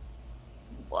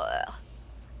 Blah.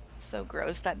 So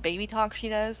gross, that baby talk she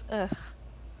does. Ugh.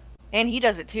 And he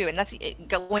does it too, and that's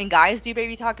when guys do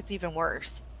baby talk, it's even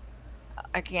worse.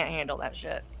 I can't handle that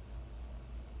shit.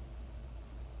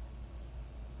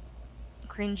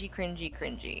 Cringy, cringy,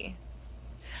 cringy.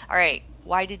 Alright,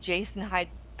 why did Jason hide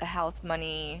the house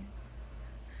money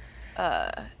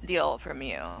deal from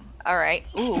you? Alright,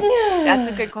 ooh,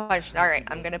 that's a good question. Alright,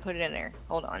 I'm gonna put it in there.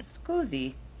 Hold on.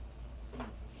 Scoozy.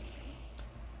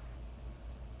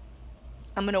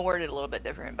 I'm gonna word it a little bit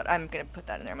different, but I'm gonna put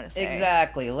that in there. I'm gonna say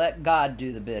exactly. Let God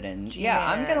do the bidding. Yeah,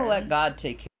 I'm gonna let God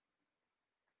take care.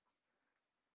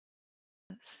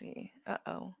 Let's see.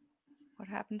 Uh-oh. What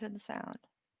happened to the sound?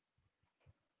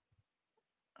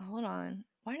 Hold on.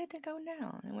 Why did it go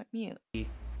down? It went mute.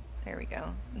 There we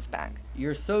go. It's back.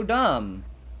 You're so dumb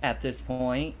at this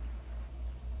point.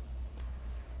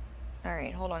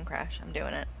 Alright, hold on, Crash. I'm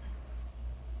doing it.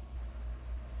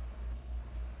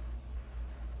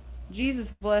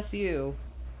 Jesus bless you.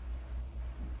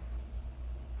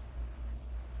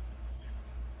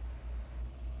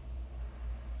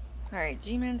 Alright,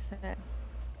 G-Man said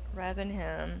Rev and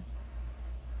him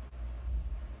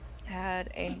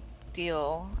had a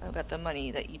deal about the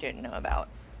money that you didn't know about.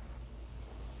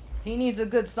 He needs a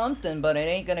good something, but it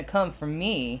ain't gonna come from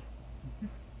me.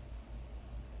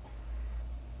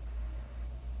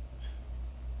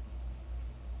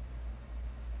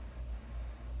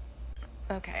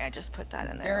 Okay, I just put that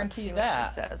in there. Guarantee Let's see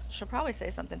that. what she says. She'll probably say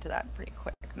something to that pretty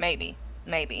quick. Maybe.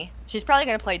 Maybe. She's probably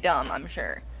gonna play dumb, I'm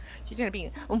sure. She's gonna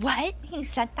be, what? He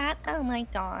said that? Oh my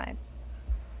god.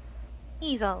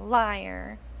 He's a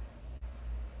liar.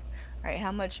 Alright,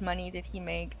 how much money did he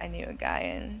make? I knew a guy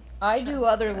in... I do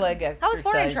other leg exercises I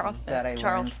was born in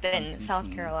Charleston,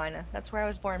 South Carolina. That's where I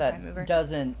was born. That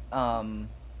doesn't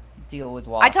deal with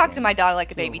walking. I talk to my dog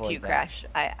like a baby too, Crash.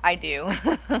 I do.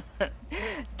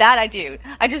 That I do.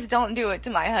 I just don't do it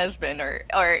to my husband or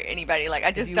anybody. Like,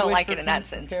 I just don't like it in that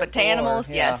sense. But to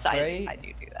animals, yes, right? I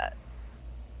do that.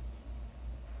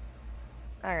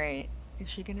 Alright. Is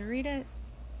she gonna read it?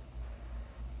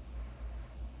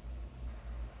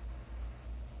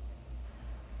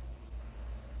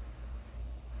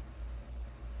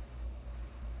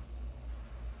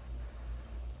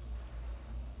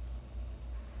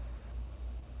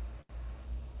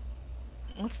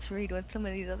 Let's read what some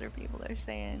of these other people are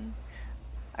saying.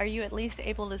 Are you at least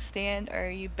able to stand, or are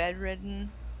you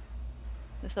bedridden?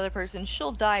 This other person,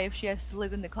 she'll die if she has to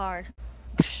live in the car.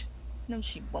 Psh, no,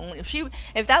 she won't.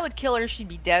 If that would kill her, she'd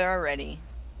be dead already.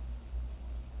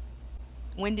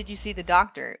 When did you see the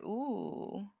doctor?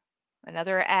 Ooh,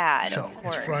 another ad. So of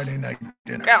course. it's Friday night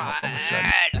dinner. God. All of a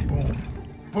sudden, boom,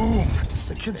 boom.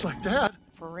 The kid's like that.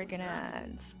 Friggin'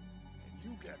 ads.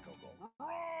 You get to go.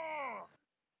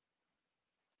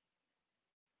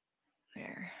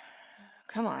 There.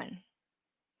 Come on.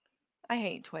 I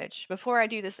hate Twitch. Before I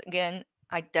do this again,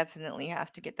 I definitely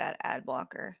have to get that ad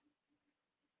blocker.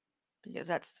 Because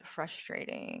that's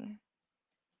frustrating.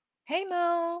 Hey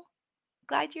Mo!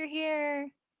 Glad you're here.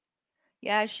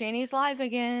 Yeah, Shanny's live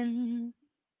again.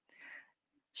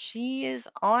 She is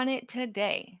on it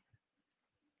today.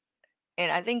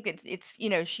 And I think it's you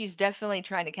know, she's definitely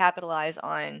trying to capitalize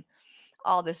on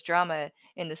all this drama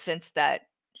in the sense that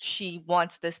she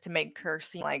wants this to make her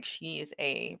seem like she's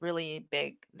a really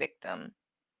big victim.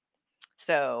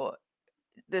 So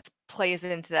this plays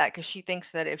into that because she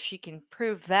thinks that if she can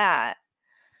prove that,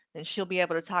 then she'll be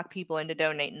able to talk people into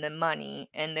donating them money,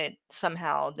 and that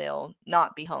somehow they'll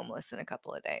not be homeless in a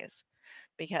couple of days,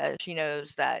 because she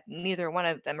knows that neither one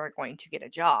of them are going to get a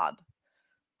job.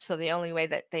 So the only way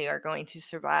that they are going to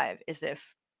survive is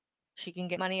if she can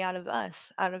get money out of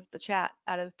us, out of the chat,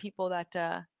 out of people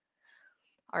that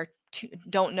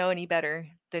don't know any better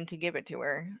than to give it to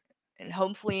her. And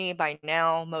hopefully by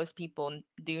now most people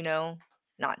do know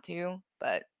not to,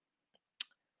 but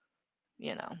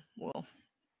you know,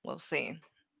 we'll see.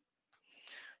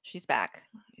 She's back.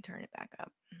 Let me turn it back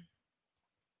up.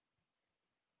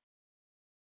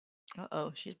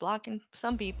 Uh-oh, she's blocking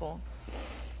some people.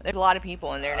 There's a lot of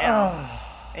people in there now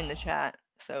in the chat,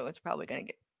 so it's probably going to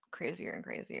get crazier and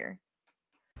crazier.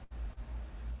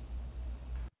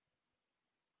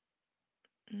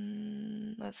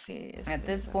 Let's see. At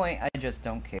this point, I just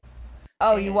don't care.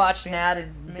 Oh, you watched an ad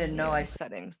and didn't know I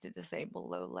settings to disable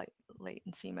low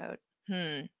latency mode.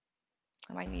 I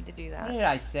might need to do that. What did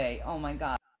I say? Oh my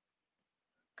god.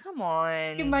 Come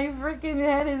on. My freaking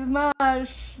head is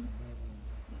mush.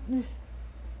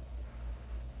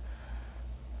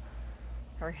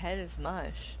 Her head is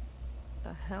mush.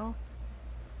 The hell?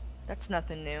 That's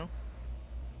nothing new.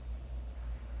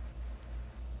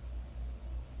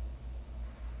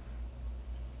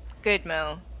 Good,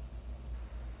 Mo.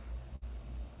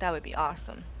 That would be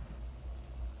awesome.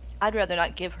 I'd rather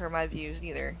not give her my views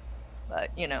either,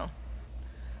 but you know.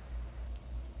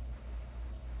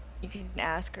 You can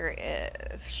ask her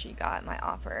if she got my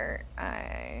offer.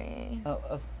 I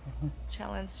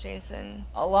challenged Jason.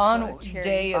 A long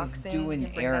day of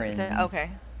doing errands.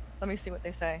 Okay, let me see what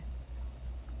they say.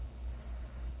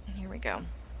 Here we go.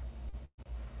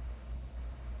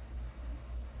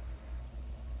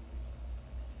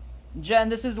 Jen,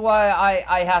 this is why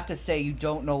I have to say you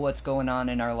don't know what's going on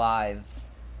in our lives.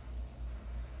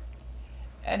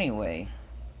 Anyway.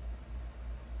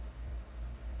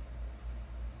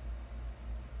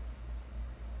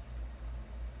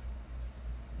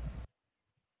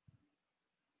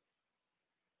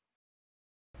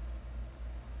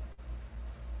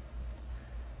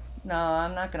 No,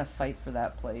 I'm not gonna fight for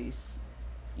that place.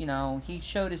 You know, he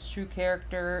showed his true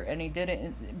character, and he did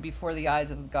it before the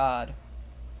eyes of God.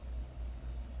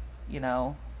 You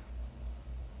know.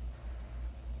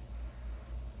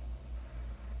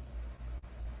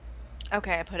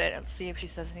 Okay, I put it. Let's see if she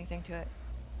says anything to it.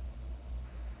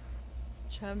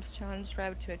 Chubbs challenged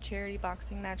Rabbit to a charity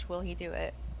boxing match. Will he do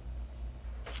it?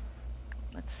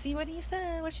 Let's see what he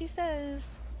said. What she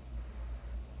says.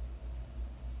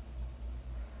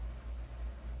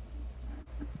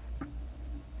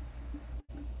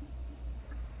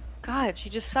 God, she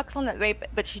just sucks on that vape,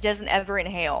 but she doesn't ever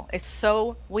inhale. It's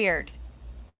so weird.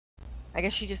 I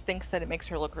guess she just thinks that it makes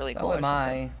her look really cool. So am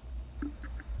I.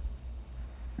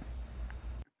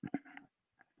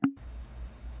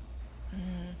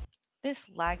 This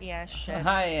laggy ass shit.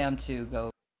 I am too. Go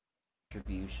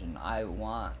contribution. I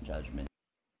want judgment.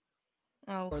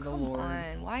 Oh, for the come Lord.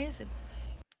 on. Why is it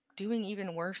doing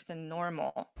even worse than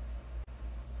normal?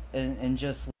 And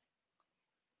just.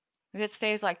 If it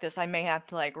stays like this, I may have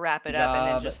to like wrap it up and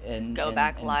then just go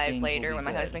back live later when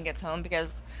my husband gets home, because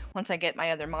once I get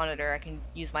my other monitor, I can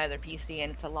use my other PC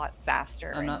and it's a lot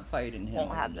faster. I'm not fighting him.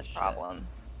 Won't have this problem.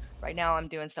 Right now, I'm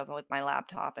doing stuff with my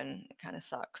laptop and it kind of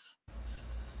sucks.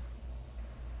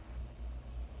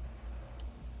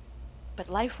 But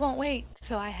life won't wait,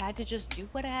 so I had to just do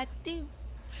what I had to do.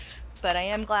 But I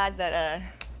am glad that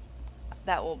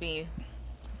that will be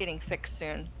getting fixed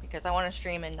soon, because I want to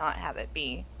stream and not have it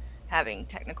be having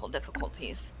technical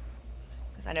difficulties,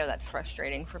 because I know that's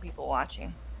frustrating for people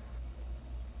watching.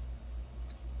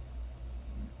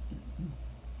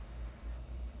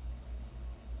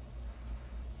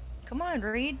 Come on,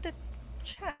 read the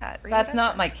chat. That's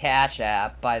not my Cash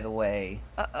App, by the way.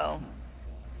 Uh-oh.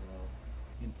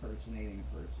 Impersonating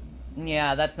a person.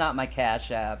 Yeah, that's not my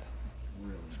Cash App.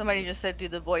 Really? Somebody just said, do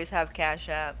the boys have Cash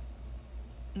App?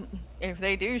 If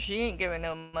they do, she ain't giving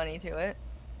no money to it.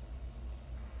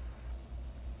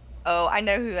 Oh, I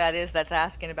know who that is that's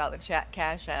asking about the chat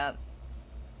Cash App.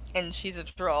 And she's a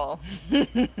troll.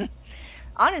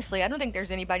 Honestly, I don't think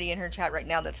there's anybody in her chat right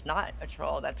now that's not a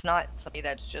troll. That's not somebody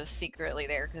that's just secretly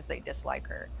there because they dislike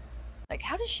her. Like,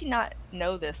 how does she not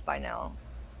know this by now?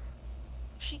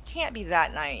 She can't be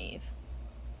that naive.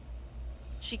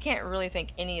 She can't really think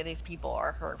any of these people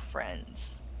are her friends.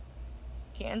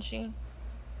 Can she?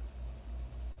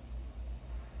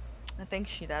 I think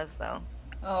she does, though.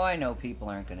 Oh, I know people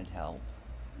aren't going to help.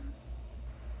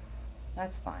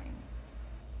 That's fine.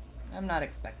 I'm not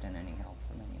expecting any help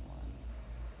from anyone.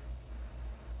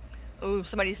 Ooh,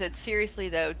 somebody said, seriously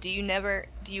though, do you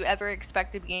ever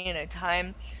expect to be in a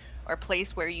time or a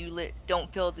place where you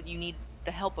don't feel that you need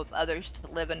the help of others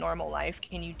to live a normal life,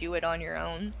 can you do it on your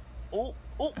own? Oh,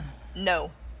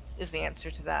 no is the answer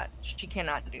to that. She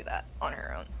cannot do that on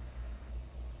her own.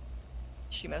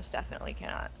 She most definitely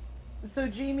cannot. So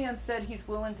G-Man said he's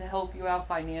willing to help you out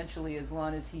financially as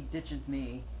long as he ditches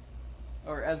me.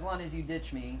 Or as long as you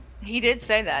ditch me. He did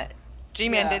say that.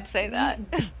 G-Man did say that.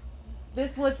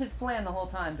 This was his plan the whole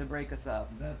time, to break us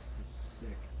up. That's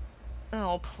sick.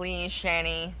 Oh, please,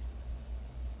 Shanny.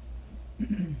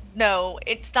 No,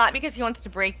 it's not because he wants to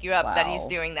break you up that he's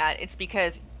doing that. It's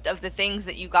because of the things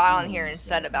that you got on here and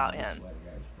said about him.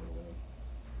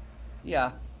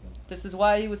 Yeah. This is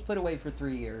why he was put away for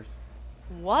 3 years.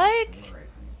 What?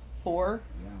 4?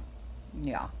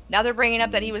 Yeah. Now they're bringing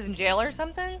up that he was in jail or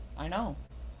something? I know.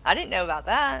 I didn't know about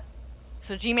that.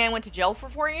 So G-Man went to jail for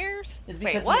 4 years? It's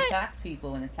because he attacks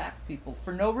people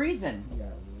for no reason. Yeah,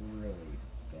 really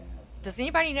bad. Does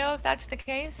anybody know if that's the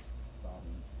case?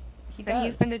 He that does.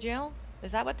 He's been to jail?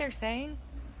 Is that what they're saying?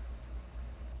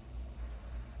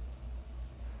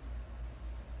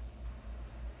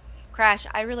 Crash,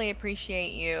 I really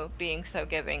appreciate you being so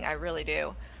giving. I really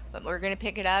do. But we're going to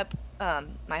pick it up.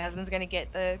 My husband's going to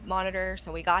get the monitor,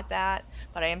 so we got that.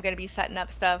 But I am going to be setting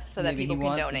up stuff so that people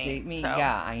can donate. To date me? So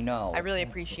yeah, I know. I really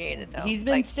appreciate it, though. He's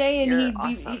been saying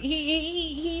awesome.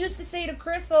 he used to say to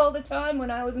Chris all the time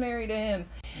when I was married to him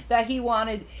that he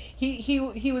wanted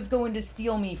he was going to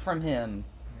steal me from him.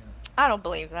 I don't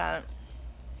believe that.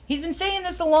 He's been saying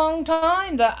this a long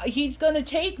time that he's going to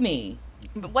take me.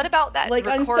 But what about that like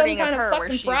recording on some kind of her of where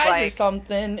fucking she's prize like, or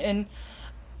something, and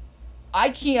I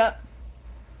can't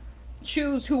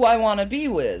choose who I want to be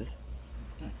with.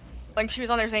 Like she was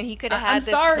on there saying he could have had I'm this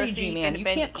sorry, pussy, G-Man. You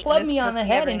been can't eating club this me on the pussy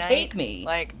head every and night. take me.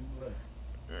 Like,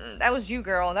 that was you,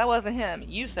 girl. That wasn't him.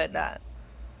 You said that.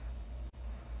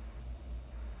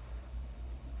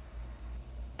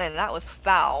 And that was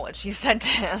foul what she said to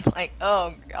him. Like,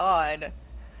 oh, God.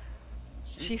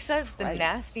 She says the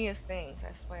nastiest things,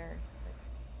 I swear.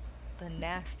 The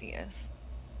nastiest.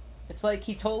 It's like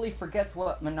he totally forgets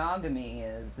what monogamy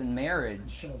is in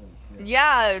marriage.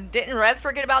 Yeah, didn't Rev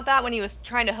forget about that when he was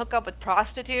trying to hook up with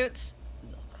prostitutes?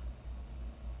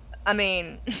 I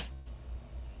mean,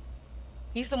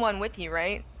 he's the one with you,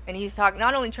 right? And he's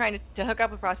not only trying to hook up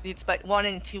with prostitutes, but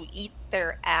wanting to eat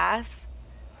their ass.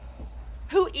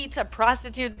 Who eats a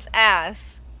prostitute's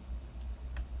ass?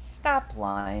 Stop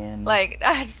lying. Like,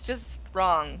 that's just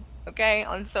wrong, okay?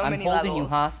 On so many levels. I'm holding you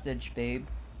hostage, babe.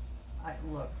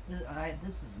 Look, this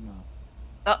is enough.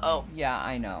 Uh-oh. Yeah,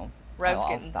 I know. Rev's I'll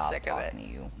getting stop sick of it. To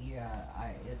you. Yeah,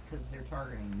 because they're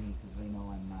targeting me because they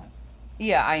know I'm not.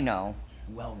 Yeah, I know.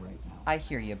 Well, right now. I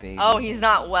hear you, baby. Oh, he's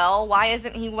not well? Why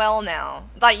isn't he well now?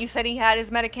 I thought you said he had his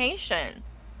medication.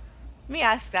 Let me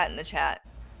ask that in the chat.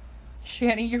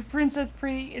 Shanny, your Princess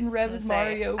Pretty and Rev is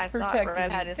Mario I thought protecting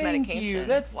Rev had his Thank medication. you.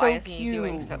 That's Why so is he cute.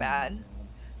 doing so bad?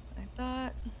 I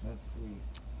thought. That's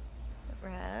sweet.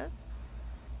 Rev?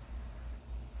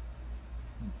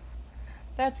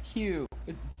 That's cute.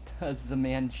 Does the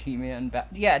man G-Man...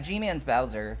 yeah, G-Man's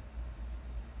Bowser.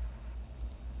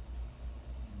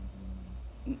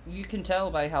 You can tell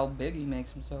by how big he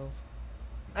makes himself.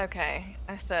 Okay,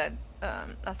 I said,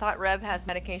 I thought Rev has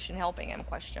medication helping him,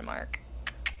 question mark.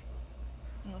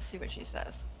 Let's see what she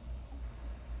says.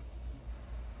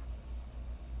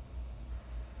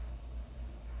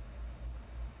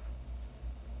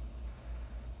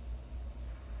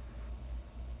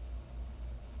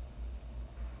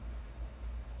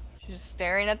 She's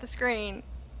staring at the screen,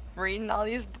 reading all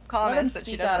these comments that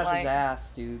she doesn't like. Let him speak out of his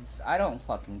ass, dudes. I don't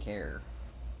fucking care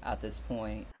at this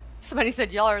point. Somebody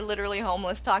said y'all are literally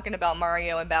homeless talking about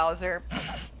Mario and Bowser.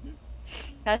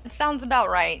 That sounds about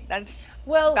right. That's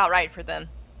about right for them.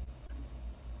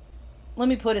 Let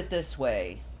me put it this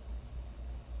way.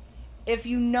 If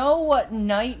you know what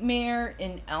Nightmare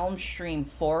in Elm Street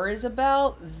 4 is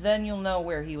about, then you'll know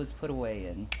where he was put away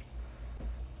in.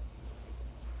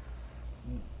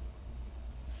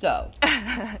 So.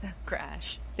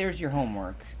 Crash. There's your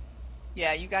homework.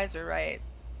 Yeah, you guys are right.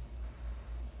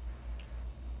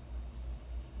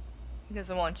 He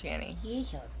doesn't want Shanny.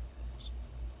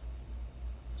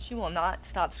 She will not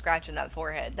stop scratching that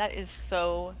forehead. That is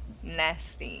so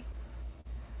nasty.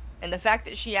 And the fact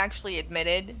that she actually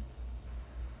admitted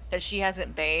that she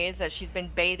hasn't bathed, that she's been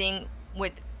bathing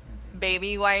with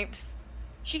baby wipes.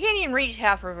 She can't even reach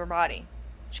half of her body.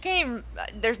 She can't even,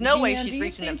 there's no way she's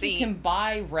reaching the feet. Do you think you can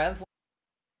buy Rev?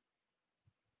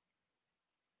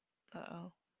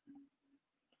 Uh-oh.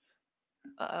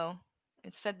 Uh-oh.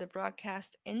 It said the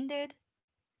broadcast ended.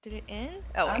 Did it end?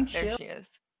 Oh, wait, there she is.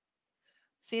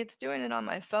 See, it's doing it on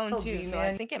my phone, too, so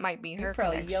I think it might be her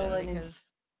connection, because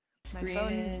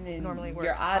screaming, and normally works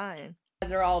your eyes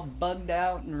fine. are all bugged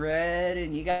out and red,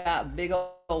 and you got a big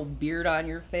old beard on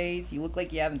your face. You look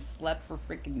like you haven't slept for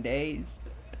freaking days.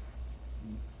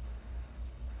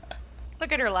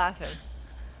 Look at her laughing.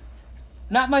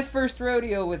 Not my first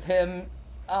rodeo with him,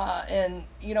 and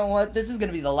you know what? This is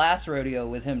gonna be the last rodeo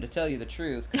with him, to tell you the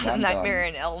truth. 'Cause I'm Nightmare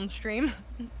done. in Elm Stream.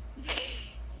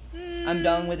 I'm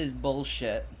done with his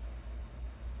bullshit.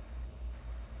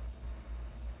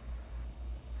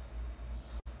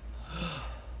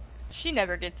 She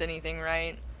never gets anything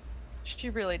right.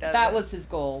 She really doesn't. That was his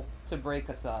goal, to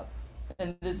break us up.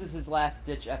 And this is his last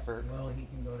ditch effort. Well, he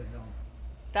can go to hell.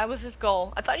 That was his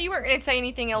goal. I thought you weren't going to say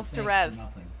anything else to Thanks Rev. for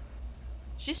nothing.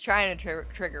 She's trying to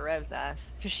trigger Rev's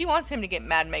ass. Because she wants him to get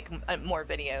mad and make more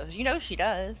videos. You know she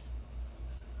does.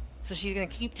 So she's going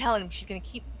to keep telling him. She's going to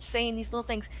keep saying these little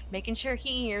things. Making sure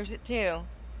he hears it too.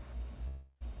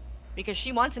 Because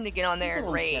she wants him to get on there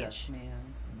and rage. Get us, man.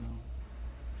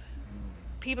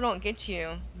 People don't get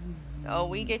you. Oh,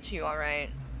 we get you, alright.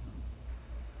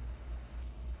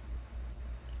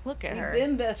 Look at her. We've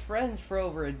been best friends for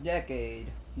over a decade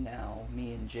now,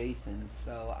 me and Jason,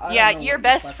 so I yeah, don't know your what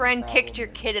best fucking friend kicked problem your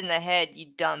is. kid in the head, you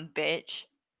dumb bitch.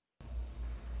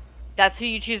 That's who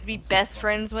you choose to be best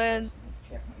friends with?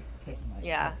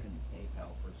 Yeah.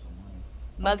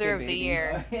 Mother of the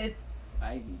year. I need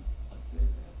a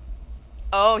cigarette.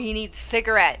 Oh, he needs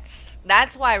cigarettes.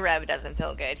 That's why Rev doesn't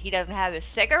feel good. He doesn't have his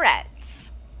cigarettes.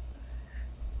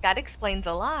 That explains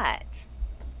a lot.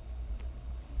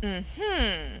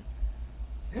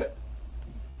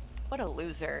 What a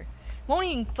loser. Won't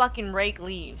even fucking rake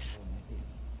leaves.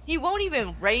 He won't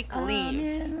even rake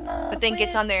leaves. But then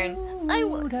gets on there and, I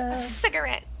want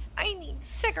cigarettes. I need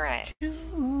cigarettes.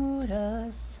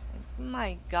 Judas.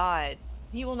 My God.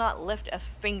 He will not lift a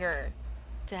finger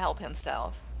to help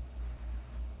himself.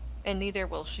 And neither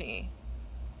will she.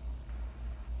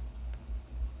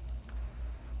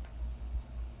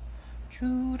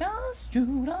 Judas,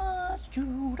 Judas,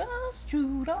 Judas,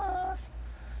 Judas.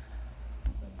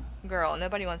 Girl,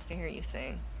 nobody wants to hear you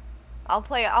sing. I'll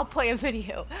play a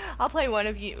video. I'll play one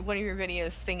of your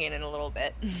videos singing in a little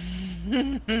bit.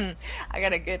 I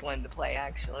got a good one to play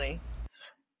actually.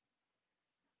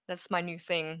 That's my new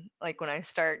thing. Like when I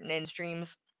start and end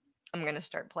streams, I'm gonna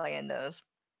start playing those.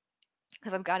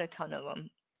 Because I've got a ton of them.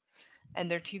 And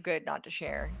they're too good not to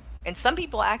share. And some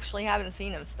people actually haven't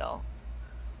seen them still.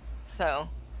 So.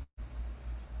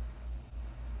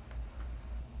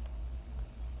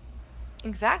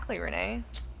 Exactly, Renee.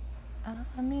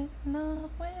 I'm in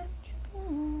love with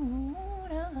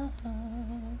Judas.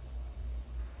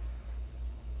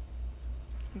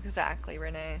 Exactly,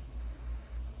 Renee.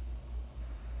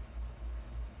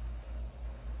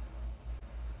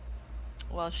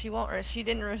 Well, she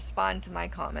didn't respond to my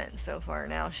comment so far.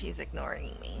 Now she's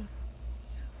ignoring me.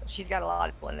 She's got a lot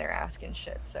of people in there asking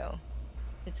shit, so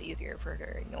it's easier for her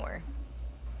to ignore.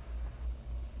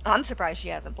 I'm surprised she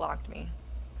hasn't blocked me.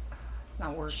 It's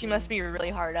not working. She must be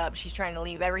really hard up. She's trying to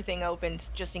leave everything open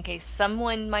just in case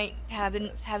someone might have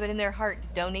it in their heart to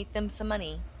donate them some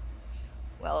money.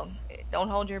 Well, don't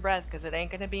hold your breath, because it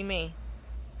ain't gonna be me.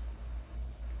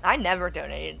 I never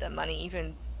donated them money,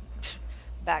 even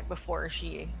back before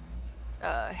she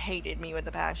hated me with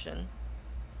a passion.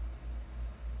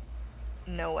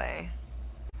 No way.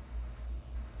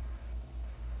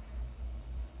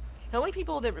 The only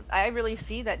people that I really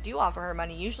see that do offer her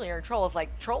money usually are trolls.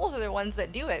 Like, trolls are the ones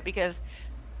that do it because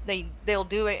they'll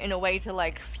do it in a way to,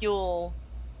 like, fuel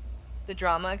the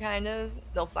drama, kind of.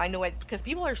 They'll find a way, because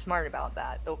people are smart about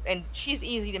that. And she's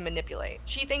easy to manipulate.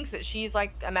 She thinks that she's,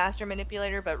 like, a master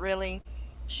manipulator, but really,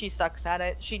 she sucks at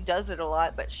it. She does it a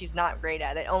lot, but she's not great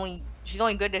at it. She's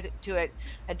only good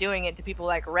at doing it to people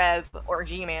like Rev or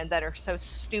G-Man that are so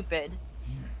stupid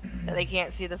that they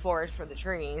can't see the forest for the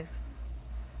trees.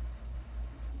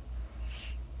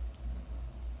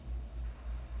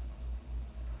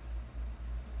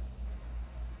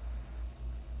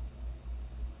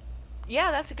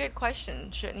 Yeah, that's a good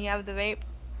question. Shouldn't he have the vape?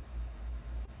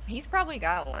 He's probably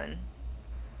got one.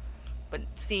 But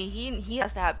see, he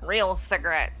has to have real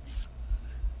cigarettes.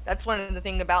 That's one of the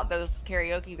things about those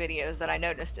karaoke videos that I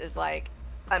noticed is, like,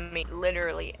 I mean,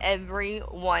 literally every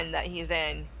one that he's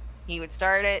in, he would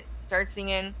start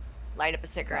singing, light up a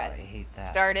cigarette. God, I hate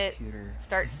that. Start it, computer.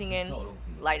 start singing,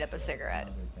 light up a cigarette.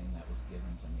 Another thing that was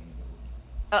given to me.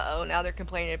 Uh-oh, now they're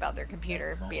complaining about their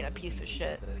computer being a piece of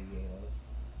shit.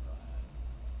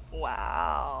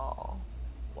 Wow.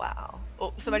 Wow.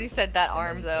 Oh, somebody said that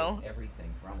arm, though.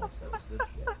 Everything from us, that was good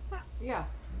shit. Yeah.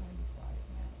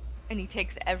 And he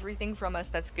takes everything from us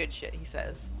that's good shit, he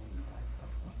says.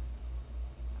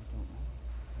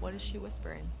 What is she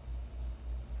whispering?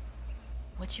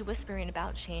 What you whispering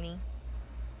about, Shanny?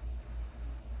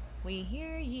 We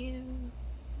hear you.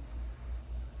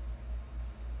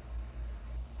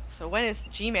 So when is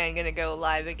G-Man gonna go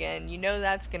live again? You know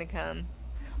that's gonna come.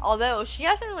 Although she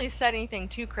hasn't really said anything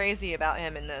too crazy about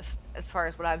him in this, as far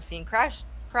as what I've seen. Crash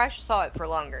saw it for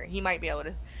longer. He might be able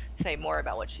to say more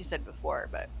about what she said before,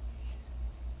 but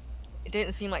it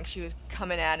didn't seem like she was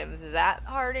coming at him that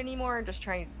hard anymore, just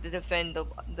trying to defend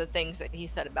the things that he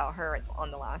said about her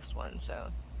on the last one,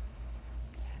 so.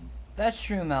 That's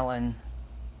true, Melon.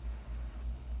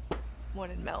 What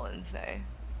did Melon say?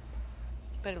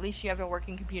 But at least you have a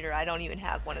working computer. I don't even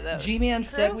have one of those. G-Man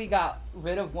said we got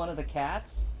rid of one of the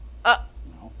cats?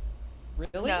 No.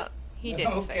 Really? No, he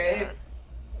didn't say that.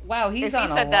 Wow, he's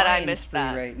on a lion spree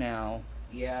right now.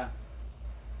 Yeah.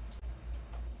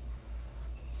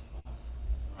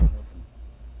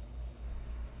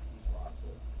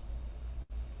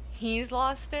 He's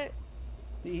lost it?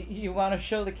 You want to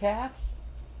show the cats?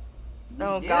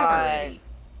 Oh, God. Already.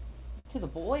 To the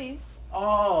boys.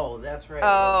 Oh, that's right.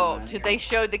 Oh, they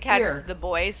showed the cats to the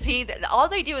boys. See, all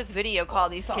they do is video call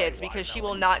these kids because she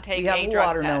will not take a drug test. We have a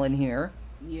watermelon here.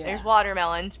 Yeah. There's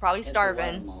watermelons, probably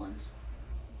starving.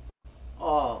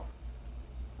 Oh.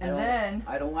 And then...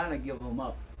 I don't want to give them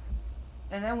up.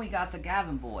 And then we got the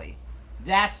Gavin boy.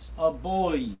 That's a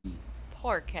boy.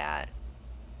 Poor cat.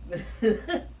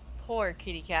 Poor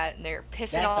kitty cat, and they're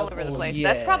pissing all over the place.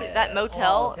 Yeah. That's probably that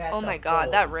motel. Oh my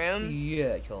God, that room.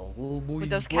 Yeah, with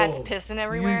those cats pissing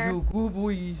everywhere. Good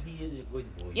boy. He is a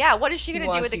good boy. Yeah, what is she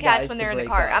gonna do with the cats when they're in the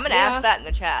car? I'm gonna ask that in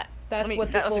the chat. That's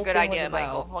what that was a good idea,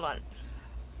 Michael. Hold on.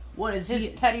 What is his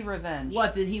petty revenge?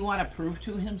 What did he want to prove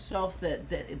to himself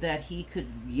that he could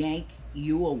yank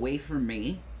you away from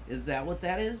me? Is that what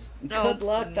that is? Good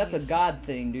luck. That's a God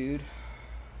thing, dude.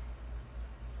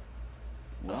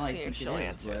 Well, I think it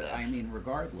is, but I mean,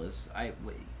 regardless,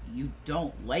 you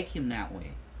don't like him that way.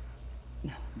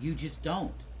 You just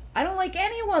don't. I don't like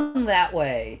anyone that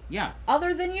way. Yeah.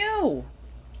 Other than you.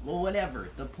 Well, whatever.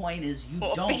 The point is, you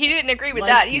don't. He didn't agree with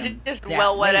that. He just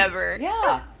whatever.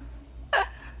 Yeah.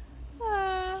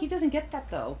 He doesn't get that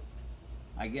though.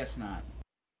 I guess not.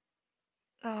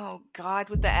 Oh God,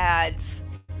 with the ads.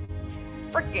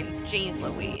 Frickin' jeez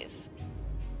Louise.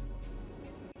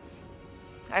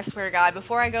 I swear to God,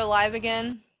 before I go live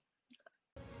again,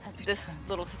 this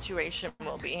little situation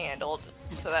will be handled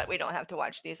so that we don't have to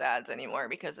watch these ads anymore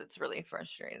because it's really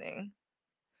frustrating.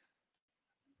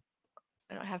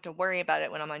 I don't have to worry about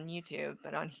it when I'm on YouTube,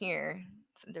 but on here,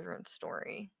 it's a different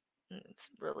story. And it's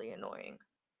really annoying.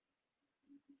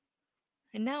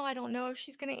 And now I don't know if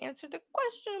she's going to answer the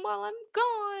question while I'm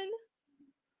gone.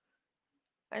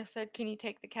 I said, "Can you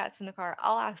take the cats in the car?"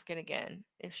 I'll ask it again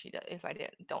if I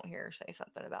don't hear her say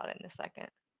something about it in a second.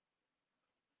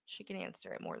 She can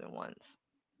answer it more than once.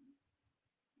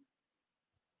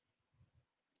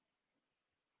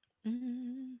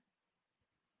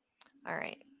 All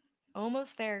right.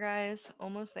 Almost there, guys.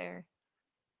 Almost there.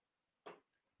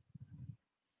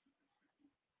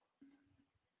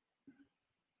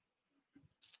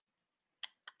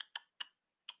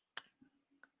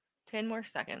 Ten more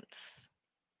seconds.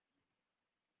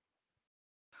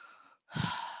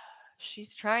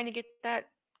 She's trying to get that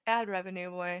ad revenue,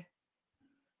 boy.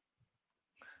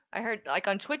 I heard, like,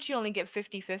 on Twitch you only get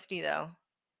 50-50 though.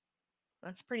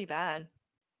 That's pretty bad.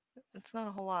 It's not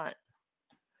a whole lot.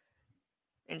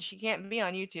 And she can't be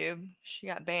on YouTube. She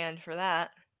got banned for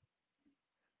that.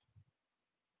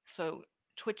 So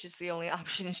Twitch is the only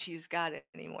option she's got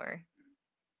anymore.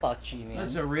 Fuck you, man.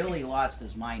 Lizzo really lost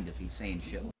his mind if he's saying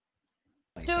shit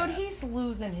like Dude, that. he's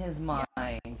losing his mind.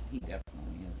 Yeah, he definitely is.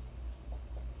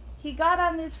 He got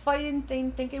on this fighting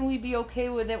thing thinking we'd be okay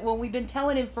with it when we've been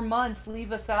telling him for months,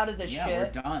 leave us out of this shit. Yeah,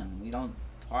 we're done. We don't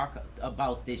talk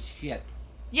about this shit.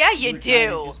 Yeah, you do.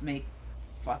 Trying to just make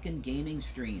fucking gaming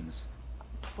streams.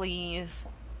 Please.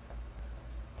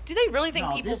 Do they really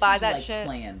think people this buy is that like shit?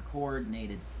 Planned,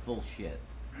 coordinated bullshit.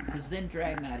 Because then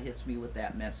Dragnot hits me with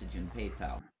that message in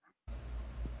PayPal.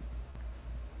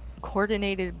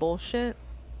 Coordinated bullshit?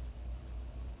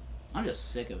 I'm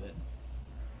just sick of it.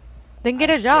 Then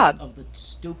get a job. Sick of the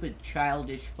stupid,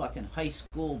 childish, fucking high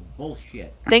school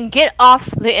bullshit. Then get off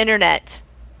the internet.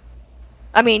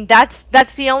 I mean, that's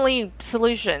the only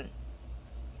solution.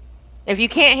 If you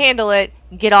can't handle it,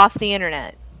 get off the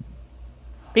internet.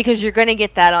 Because you're gonna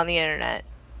get that on the internet.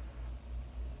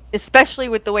 Especially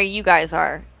with the way you guys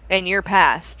are in your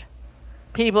past.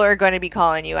 People are going to be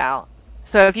calling you out.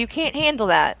 So if you can't handle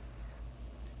that,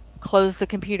 close the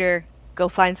computer, go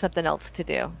find something else to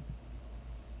do.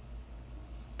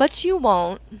 But you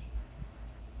won't.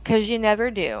 Because you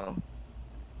never do.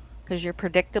 Because you're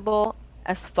predictable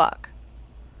as fuck.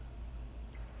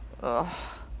 Ugh.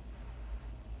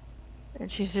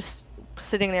 And she's just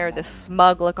sitting there with this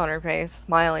smug look on her face,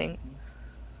 smiling.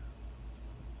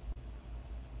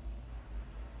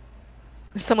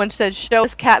 Someone said, show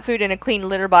us cat food in a clean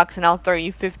litter box and I'll throw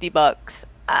you $50.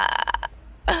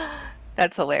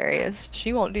 That's hilarious.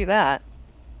 She won't do that.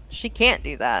 She can't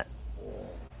do that.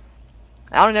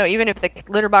 I don't know, even if the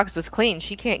litter box was clean,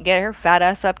 she can't get her fat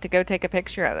ass up to go take a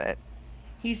picture of it.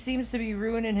 He seems to be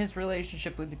ruining his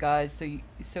relationship with the guys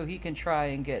so he can try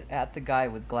and get at the guy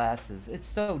with glasses. It's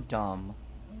so dumb.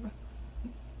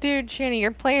 Dude, Shanny,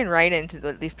 you're playing right into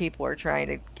what these people are trying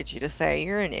to get you to say.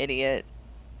 You're an idiot.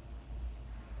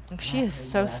 She is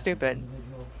so stupid.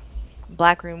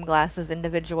 Black room glasses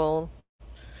individual.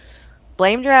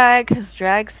 Blame drag, because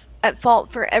drag's at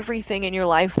fault for everything in your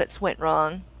life that's went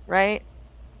wrong, right?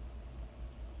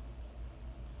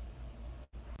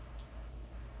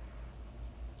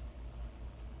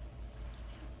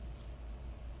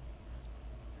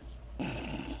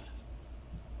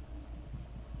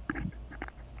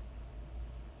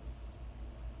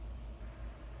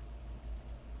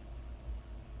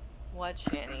 What,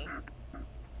 Shanny?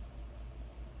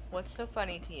 What's so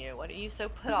funny to you? What are you so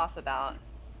put off about?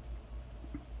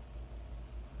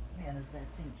 Man, is that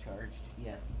thing charged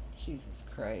yet? Jesus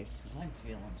Christ. 'Cause I'm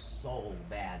feeling so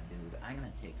bad, dude. I'm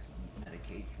gonna take some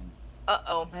medication.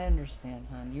 Uh-oh. I understand,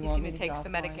 hon. You want me to take get some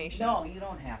offline? medication? No, you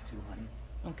don't have to, honey.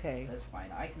 Okay. That's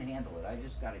fine. I can handle it. I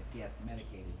just gotta get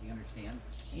medicated. Do you understand?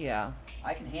 Yeah.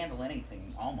 I can handle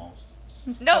anything, almost.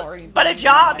 No, sorry, but a baby.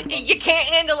 job! You can't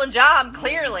handle a job,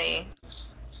 clearly!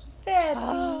 Daddy.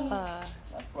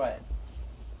 That's right.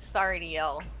 Sorry to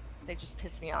yell. They just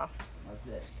pissed me off. That's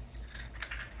it.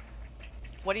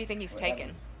 What do you think he's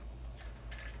taking?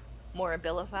 More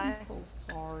Abilify? I'm so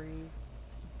sorry.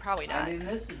 Probably not. I mean,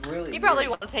 this is really He probably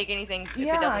weird. won't take anything if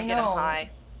Yeah, it I doesn't get him know. high.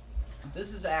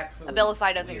 This is actually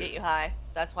Abilify doesn't weird. get you high.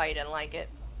 That's why he didn't like it.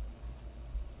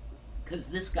 Because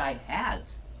this guy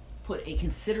has put a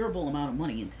considerable amount of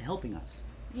money into helping us.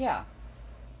 Yeah.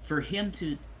 For him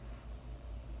to...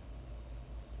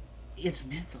 It's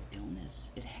mental illness.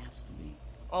 It has to be.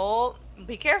 Oh,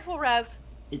 be careful, Rev.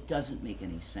 It doesn't make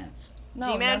any sense.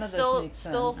 No, G-Man none of still- this makes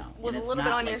still- sense. No. Was and a it's little bit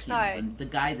not on your like him. side. The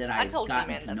guy that I I've told gotten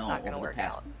G-Man to that's know not gonna over the work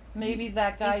past... out. Maybe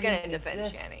that guy He's gonna didn't defend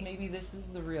exist. Shanny. Maybe this is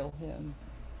the real him.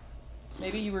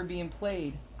 Maybe you were being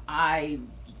played.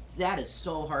 That is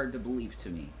so hard to believe to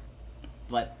me.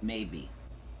 But maybe.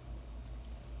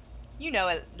 You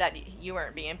know that you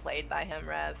weren't being played by him,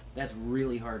 Rev. That's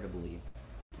really hard to believe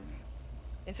to me.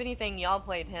 If anything, y'all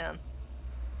played him.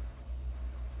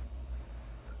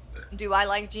 Do I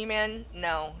like G-Man?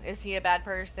 No. Is he a bad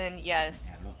person? Yes.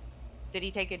 Did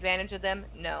he take advantage of them?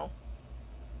 No.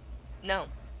 No.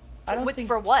 I don't think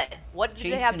for what? What did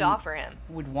they have to Jason offer him?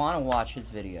 would want to watch his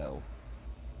video.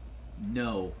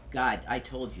 No. God, I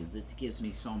told you, this gives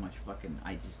me so much fucking...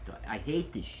 I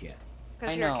hate this shit.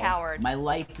 Because you're a coward. My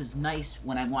life is nice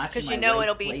when I'm watching Because my you know wife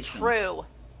it'll be play some true.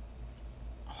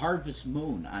 Harvest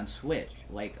Moon on Switch.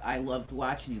 Like, I loved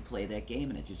watching you play that game,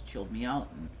 and it just chilled me out,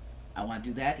 and I want to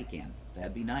do that again.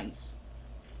 That'd be nice.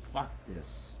 Fuck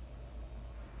this.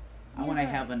 I want to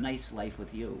have a nice life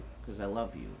with you, because I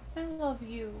love you. I love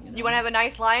you. You want to have a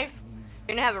nice life?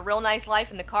 You're going to have a real nice life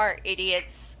in the car,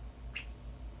 idiots.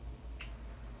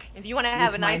 If you want to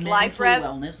have With a my nice life, mental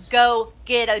Rev, wellness go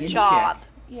get a in job. check.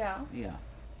 Yeah. Yeah.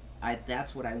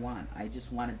 That's what I want. I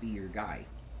just want to be your guy.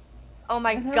 Oh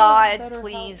my And have God, better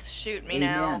please health. shoot me Amen.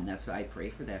 now. That's I pray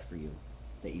for that for you.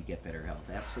 That you get better health.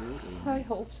 Absolutely. I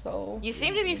hope so. You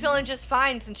seem to be feeling just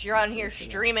fine since you're on here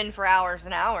streaming for hours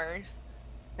and hours.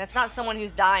 That's not someone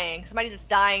who's dying. Somebody that's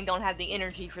dying don't have the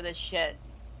energy for this shit.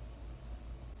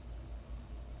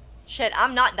 Shit,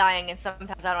 I'm not dying and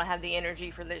sometimes I don't have the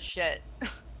energy for this shit.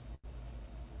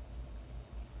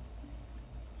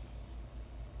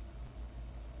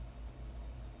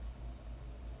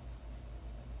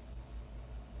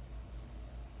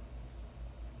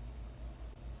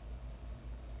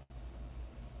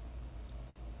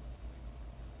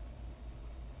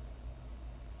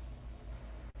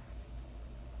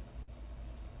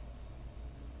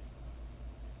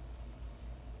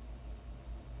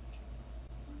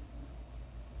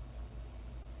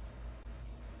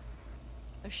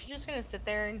 Is she just gonna sit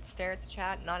there and stare at the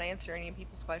chat and not answer any of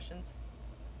people's questions?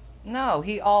 No,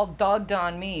 he all dogged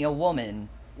on me, a woman,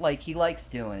 like he likes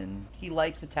doing. He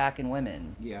likes attacking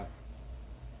women. Yeah.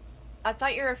 I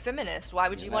thought you're a feminist. Why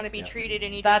would Yeah, you want to that's be definitely- treated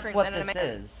any That's different what than a this man?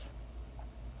 is.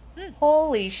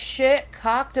 Holy shit,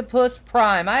 Coctopus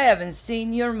Prime. I haven't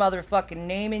seen your motherfucking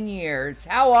name in years.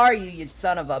 How are you, you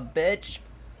son of a bitch?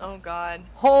 Oh God.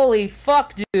 Holy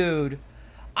fuck, dude.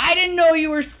 I didn't know you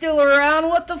were still around.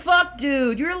 What the fuck,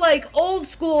 dude? You're like old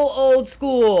school, old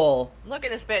school. Look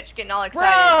at this bitch getting all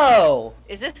excited. Bro!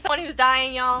 Is this someone who's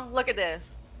dying, y'all? Look at this.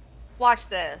 Watch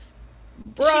this.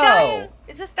 Bro! Is she dying?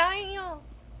 Is this dying, y'all?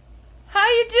 How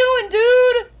you doing,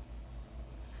 dude?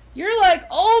 You're like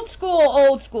old school,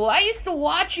 old school. I used to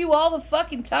watch you all the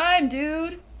fucking time,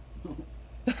 dude.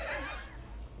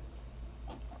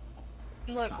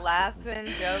 Look, laughing,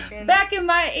 joking. Back in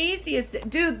my atheist...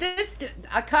 Dude, a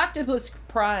Octopus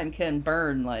Prime can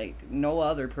burn like no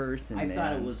other person, I man.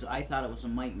 thought it was a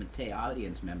Mike Matei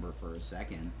audience member for a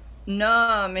second.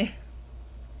 Nah, man.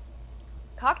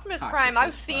 Optimus Prime,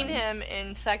 I've seen him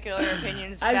in Secular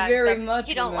Opinions. I very much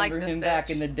he don't remember like him bitch. back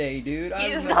in the day, dude. He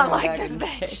does not like this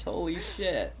bitch. Holy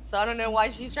shit. So I don't know why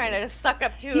she's trying to suck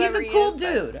up to He's whoever a cool he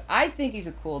is, dude. I think he's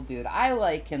a cool dude. I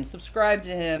like him. Subscribe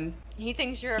to him. He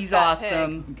thinks you're a He's fat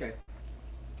awesome. pig. Okay.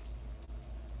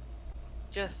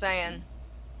 Just saying.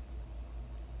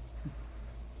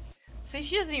 See,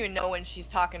 she doesn't even know when she's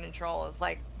talking to Troll. It's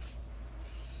like,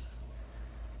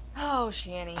 oh,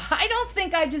 Shanny. I don't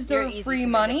think I deserve easy free to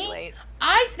money. manipulate.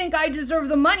 I think I deserve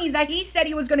the money that he said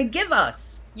he was going to give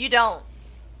us. You don't.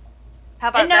 How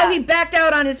about And now that? he backed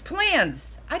out on his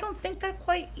plans. I don't think that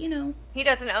quite, you know. He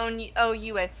doesn't owe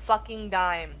you a fucking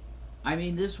dime. I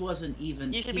mean, this wasn't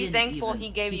even... You should he be didn't thankful even- he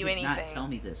gave you did not anything. tell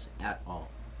me this at all.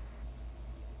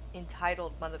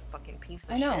 Entitled motherfucking piece of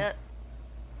I know. shit.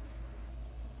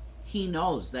 He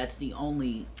knows that's the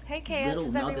only Hey, KS little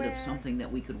is nugget everywhere. of something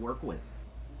that we could work with.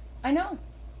 I know.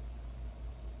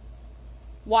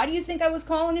 Why do you think I was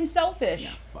calling him selfish?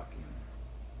 Yeah, fuck him.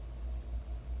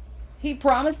 He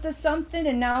promised us something,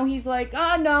 and now he's like,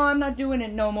 oh, no, I'm not doing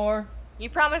it no more. You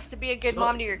promised to be a good So,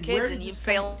 mom to your where kids, did and you this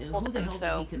failed come- Who the them, hell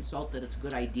so... did he consult that it's a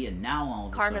good idea now all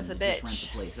of a Karma's sudden a to just rent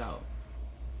bitch. the place out?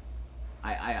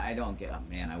 I don't get...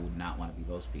 Man, I would not want to be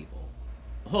those people.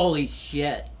 Holy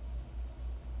shit.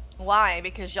 Why?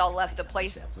 Because y'all left the I wish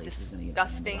place that place was gonna get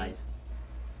disgusting.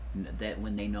 vandalized. That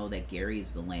when they know that Gary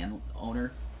is the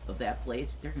landowner of that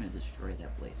place, they're gonna destroy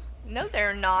that place. No,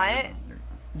 they're not. They're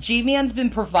not. G-Man's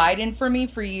been providing for me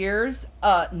for years.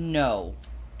 No.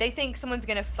 They think someone's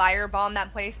gonna firebomb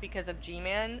that place because of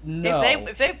G-Man. No.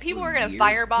 If people were gonna years?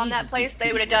 firebomb that Jesus, place, these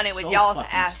they would have people done are it with so y'all's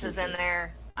fucking asses in stupid.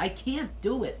 there. I can't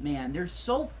do it, man. They're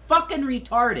so fucking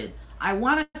retarded. I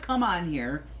want to come on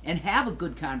here and have a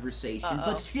good conversation,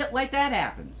 but shit like that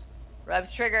happens.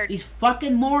 Reb's triggered. These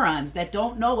fucking morons that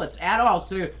don't know us at all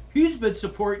say, he's been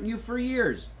supporting you for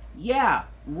years. Yeah,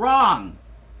 wrong.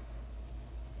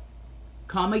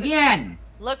 Come again.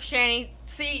 Look, Shanny,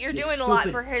 see, you're You doing a lot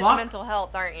stupid for his fuck. mental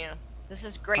health, aren't you? This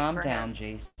is great Calm for down, him.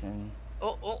 Jason.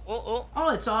 Oh. Oh,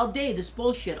 it's all day. This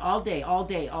bullshit all day, all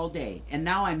day, all day. And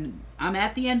now I'm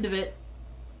at the end of it.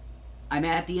 I'm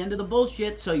at the end of the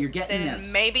bullshit, so you're getting Then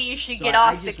this. maybe you should So get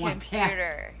I off the just want that.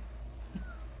 computer.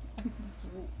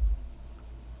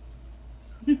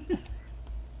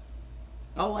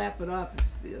 I'll laugh it off.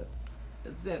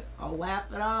 That's it. I'll laugh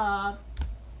it off.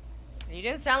 You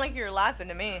didn't sound like you were laughing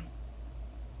to me.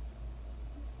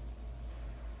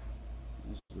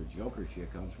 This is where Joker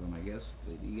shit comes from, I guess.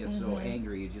 You get so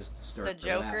angry, you just start The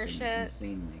Joker laughing shit?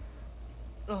 insanely.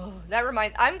 Oh, that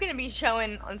reminds. I'm gonna be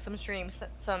showing on some streams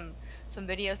some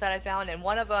videos that I found, and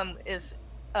one of them is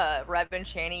Reb and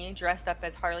Shanny dressed up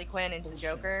as Harley Quinn and the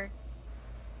Joker.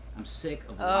 I'm sick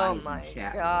of Oh lies my in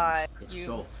chat God, rooms. It's you-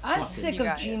 so I'm fucking... sick You of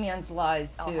guys. G-Man's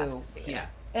lies, I'll have too. to see it. Yeah.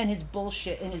 And his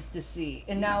bullshit and his deceit.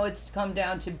 And now it's come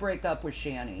down to break up with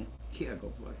Shanny. Yeah,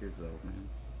 go fuck yourself,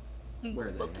 man.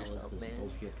 Where the Fuck hell is yourself, this man.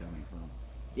 bullshit coming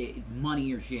from?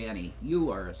 Money or Shanny?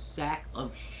 You are a sack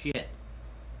of shit.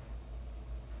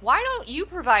 Why don't you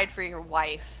provide for your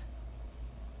wife?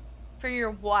 For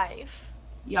your wife.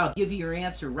 Yeah, I'll give you your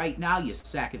answer right now, you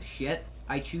sack of shit.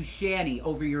 I choose Shanny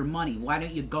over your money. Why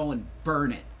don't you go and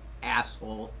burn it,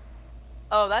 asshole?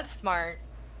 Oh, that's smart.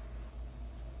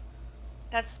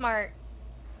 That's smart.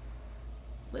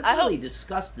 Let's I really hope-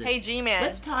 discuss this. Hey, G-Man.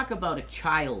 Let's talk about a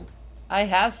child. I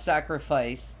have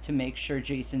sacrificed to make sure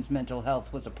Jason's mental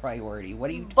health was a priority. What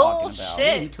are you talking about? Bullshit.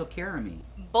 Yeah, you took care of me.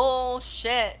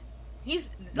 Bullshit. He's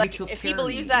like, you took if he care of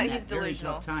believes me that, in he's very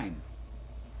delusional. tough time.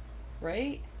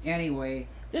 Right? Anyway,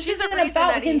 This She's the isn't reason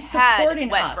about that he him had supporting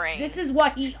wet us. brain. This is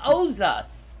what he owes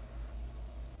us.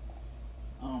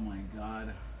 oh my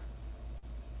God.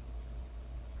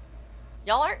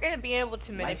 Y'all aren't gonna be able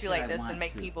to Why should manipulate I this want and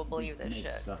make to people believe this make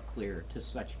shit. stuff clear to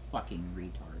such fucking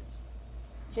retards?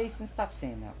 Jason, stop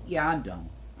saying that word. Yeah, I'm done.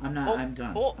 I'm not. Oh, I'm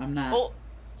done. oh, I'm not oh.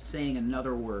 saying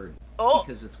another word Oh.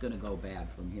 because it's gonna go bad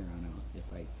from here on out if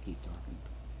I keep talking.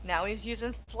 Now he's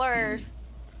using slurs.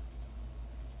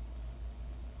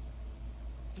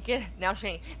 Get now,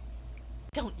 Shane.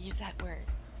 Don't use that word.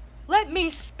 Let me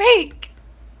speak!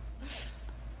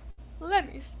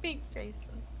 Let me speak, Jason.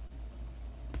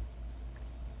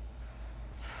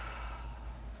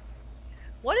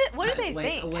 What do they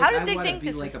think? How did they think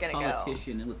this was gonna go? I want to be like a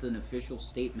politician with an official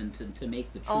statement to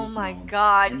make the truth known. Oh my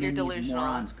God, and you're then delusional. These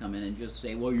morons come in and just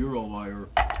say, "Well, you're a liar."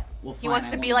 Well, fine, he wants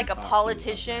to be like a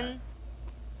politician.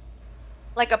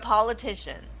 Like a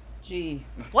politician. Gee.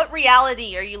 What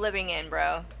reality are you living in,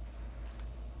 bro?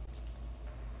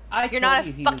 You're not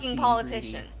a fucking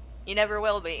politician. Greedy. You never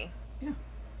will be. Yeah.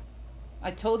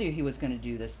 I told you he was going to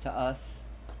do this to us.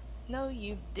 No,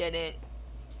 you didn't.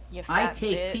 You fat I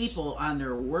take bitch. people on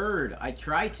their word. I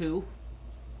try to.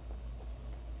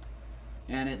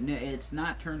 And it's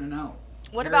not turning out.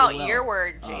 What about your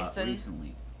word, Jason?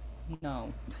 Recently.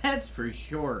 No. That's for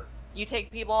sure. You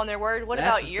take people on their word? What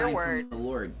about your word? From the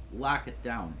Lord, lock it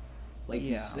down. Like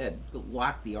you said,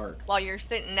 lock the ark. While you're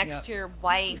sitting next to your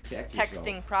wife,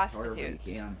 texting prostitutes.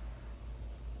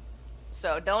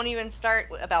 So don't even start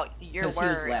about your word. Because he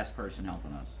was the last person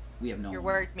helping us. We have no. Your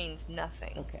word means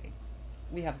nothing. Okay.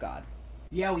 We have God.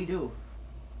 Yeah, we do.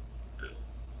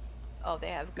 Oh, they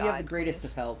have God. We have the greatest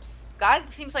of helps. God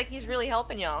seems like he's really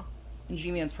helping y'all. And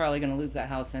G-Man's probably going to lose that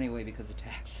house anyway because of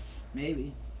taxes.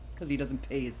 Maybe. Because he doesn't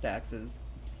pay his taxes.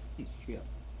 He's shit.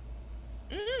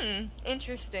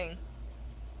 Interesting.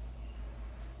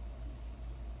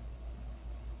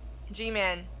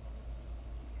 G-Man,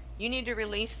 you need to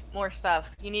release more stuff.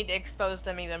 You need to expose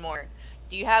them even more.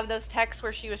 Do you have those texts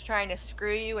where she was trying to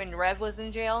screw you and Rev was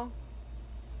in jail?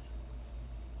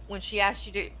 When she asked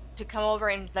you to come over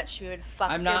and that she would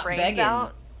fuck your brains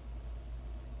out?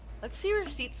 Let's see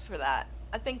receipts for that.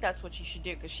 I think that's what you should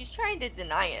do, because she's trying to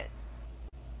deny it.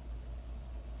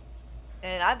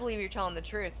 And I believe you're telling the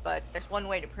truth, but there's one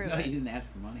way to prove it. No, you didn't ask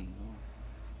for money. No.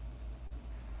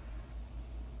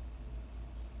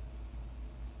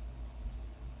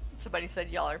 Somebody said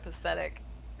y'all are pathetic.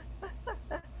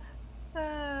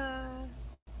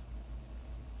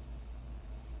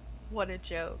 What a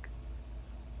joke.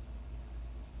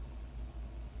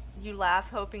 You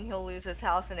laugh hoping he'll lose his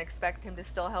house and expect him to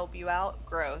still help you out?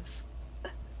 Gross.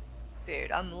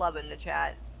 Dude, I'm loving the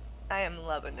chat. I am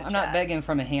loving the chat. I'm not begging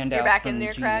from a handout. You're back from in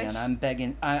there, G-Man. Crash? I'm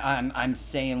begging. I'm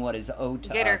saying what is owed to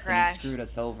Get her, us, and Crash. he screwed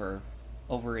us over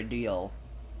a deal.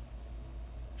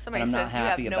 Somebody and I'm says not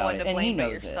happy you have no about one it, to and he blame but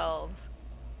knows yourselves.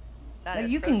 That now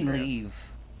is you so can true.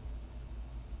 leave.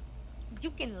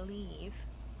 You can leave.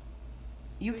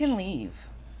 You can leave.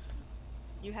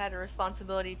 You had a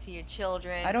responsibility to your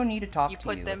children. I don't need to talk to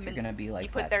put you them if you're gonna be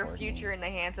like that. You put their toward future me. in the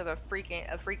hands of a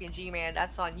freaking G-Man.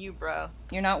 That's on you, bro.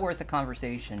 You're not worth a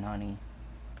conversation, honey.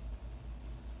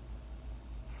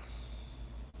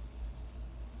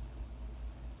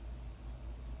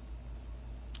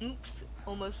 Oops,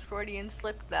 almost Freudian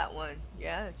slipped that one.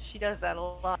 Yeah, she does that a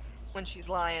lot when she's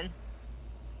lying.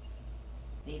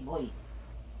 Hey, boy.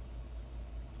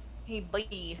 Hey, boy.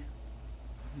 He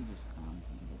just calmed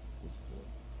me. That's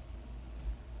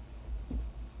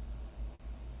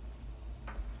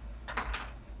good.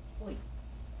 Boy.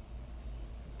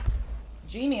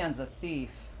 G-Man's a thief.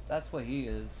 That's what he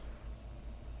is.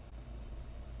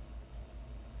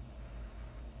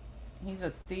 He's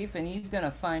a thief, and he's gonna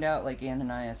find out like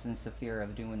Ananias and Sapphira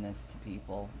of doing this to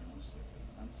people.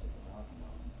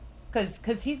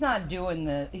 Cause he's not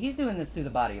doing he's doing this through the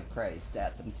body of Christ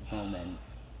at this moment.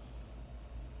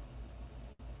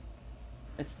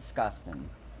 It's disgusting.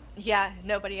 Yeah,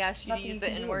 nobody asked you Nothing to use you the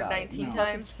can do N-word about it. 19 He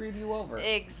times. screwed you over.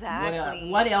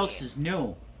 Exactly. What else is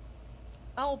new?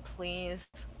 Oh, please.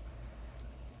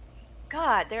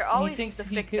 God, they're always he thinks the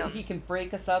victim. he can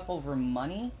break us up over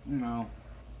money? No.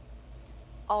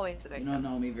 Always the victim. You don't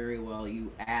know me very well,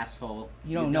 you asshole.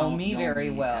 You don't know me very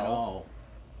me well. At all.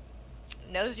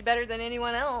 Knows you better than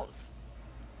anyone else.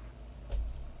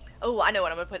 Oh, I know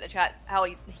what I'm gonna put in the chat. How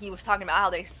he was talking about how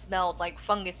they smelled like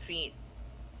fungus feet.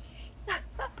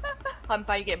 I'm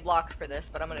probably getting blocked for this,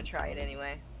 but I'm gonna try it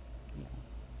anyway. Yeah.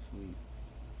 Sweet.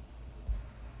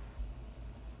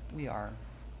 We are.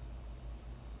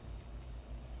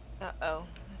 Uh-oh.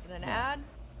 Is it an Yeah. ad?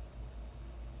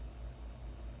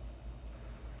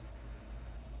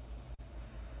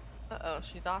 Uh-oh,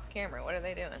 she's off camera. What are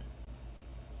they doing?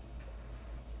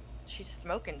 She's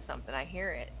smoking something. I hear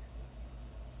it.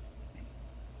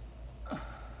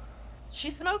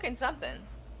 She's smoking something.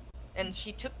 And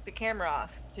she took the camera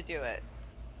off to do it.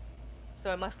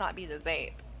 So it must not be the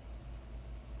vape.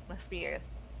 Must be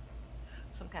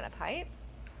some kind of pipe.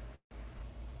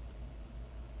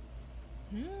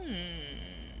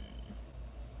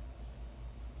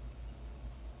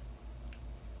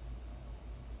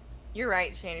 You're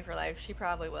right, Shanny for life. She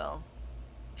probably will.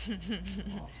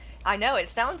 I know, it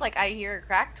sounds like I hear a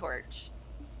crack torch.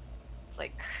 It's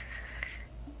like...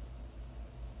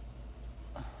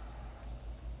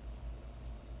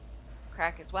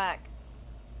 Crack is whack.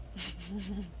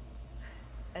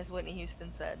 As Whitney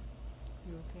Houston said.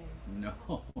 You okay?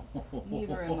 No.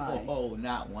 Neither am I. Oh,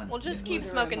 not one. Well, just bit. keep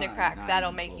smoking the crack. Not That'll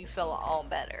even make you close. feel all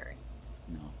better.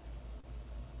 No.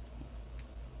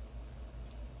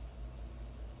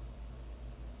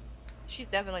 She's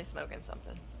definitely smoking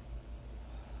something.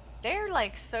 They're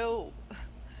like so...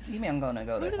 G-Man gonna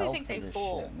go Who to do they hell think for they this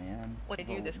fool shit, man. when they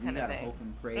do Well, this we kind of gotta thing? hope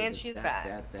and pray And that she's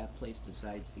back. that place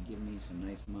decides to give me some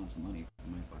nice amounts of money for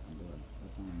my fucking blood.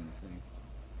 That's all I'm gonna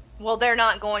say. Well, they're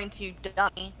not going to,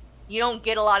 dummy. You don't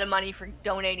get a lot of money for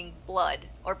donating blood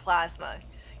or plasma.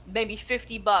 Maybe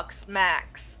 $50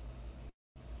 max.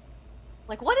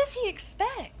 Like, what does he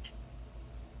expect?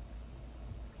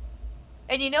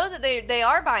 And you know that they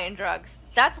are buying drugs.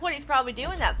 That's what he's probably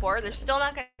doing that for. They're still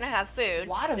not going to have food.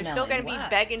 They're still going to be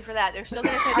begging for that. They're still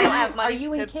going to say they don't have money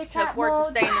to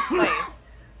afford to stay in this place.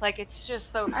 Like, it's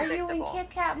just so predictable. Are you in Kit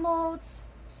Kat modes?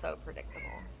 So predictable.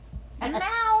 And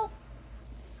now...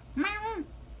 Meow.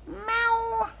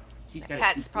 Meow. She's The got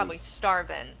cat's probably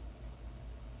starving.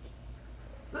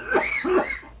 So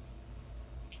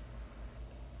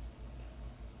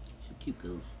cute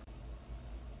goose.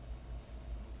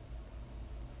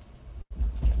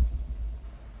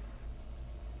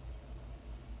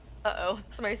 Uh-oh.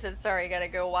 Somebody said, sorry, gotta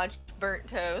go watch Burnt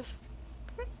Toast.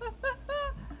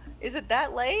 Is it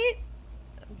that late?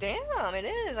 Damn, it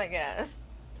is, I guess.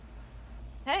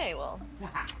 Hey, well,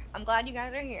 I'm glad you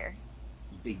guys are here.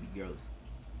 Baby girls.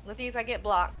 Let's see if I get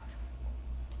blocked.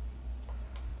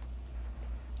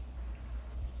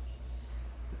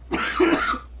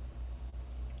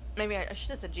 Maybe I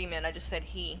should have said G-Man, I just said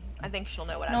he. I think she'll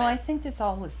know what I No, meant. I think this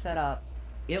all was set up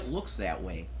It looks that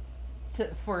way.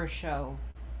 for a show.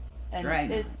 And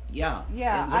Dragon. Yeah.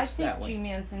 Yeah, it I looks that think way.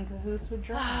 G-Man's in cahoots with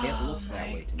Dragon. It looks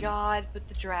that way to me. God, with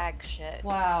the drag shit.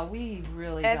 Wow, we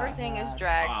really Everything got is had.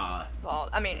 drag's fault.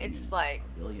 I mean, it's like,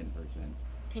 A billion%.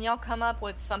 can y'all come up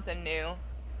with something new?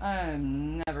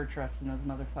 I'm never trusting those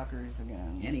motherfuckers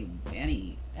again.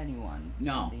 Anyone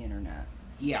No. on the internet.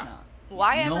 Yeah. Not.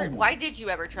 Why did you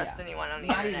ever trust anyone on the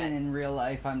Not internet? even in real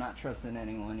life, I'm not trusting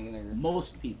anyone either.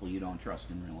 Most people you don't trust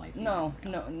in real life. No,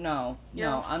 either. no. You're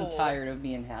a I'm fool. tired of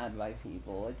being had by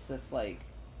people. It's just like,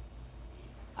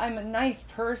 I'm a nice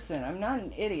person. I'm not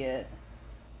an idiot.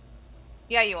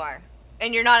 Yeah, you are.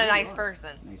 And you're not a Yeah, you nice are.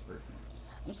 person. Nice person.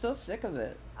 I'm so sick of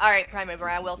it. Alright, Prime Mover,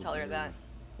 I will tell her that.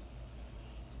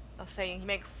 I'll say you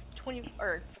make 20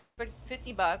 or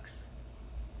 $50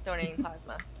 donating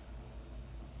plasma.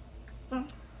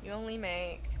 You only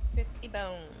make 50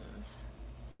 bones.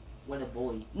 What a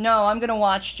boy. No, I'm gonna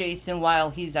watch Jason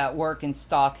while he's at work and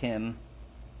stalk him.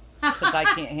 Because I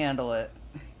can't handle it.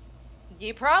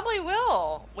 You probably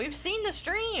will. We've seen the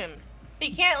stream.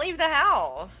 He can't leave the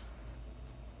house.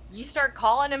 You start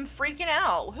calling him freaking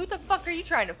out. Who the fuck are you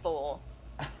trying to fool?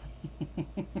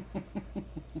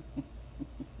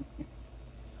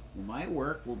 My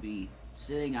work will be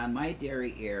sitting on my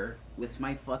derriere with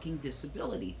my fucking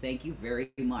disability. Thank you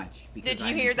very much. Because Did you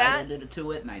I'm hear that? entitled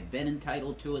to it, and I've been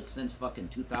entitled to it since fucking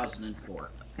 2004.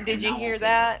 Did And you now I'll hear take it.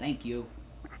 that? Thank you.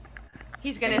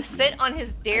 He's gonna Thank you. sit on his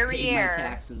I paid my derriere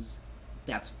taxes.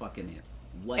 That's fucking it.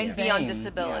 and Whatever. be on Same.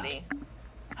 disability.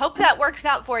 Hope that works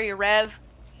out for you, Rev.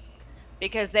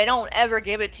 Because they don't ever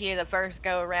give it to you the first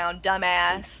go around,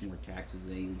 dumbass. More taxes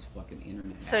than any of these fucking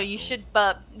internet. So you assholes.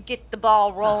 should get the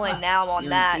ball rolling now on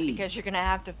that, Guaranteed. because you're gonna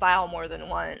have to file more than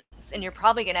once, and you're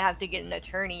probably gonna have to get an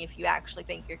attorney if you actually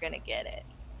think you're gonna get it.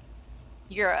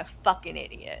 You're a fucking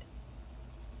idiot.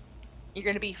 You're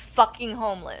gonna be fucking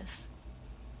homeless,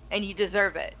 and you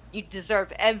deserve it. You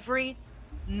deserve every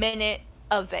minute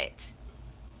of it.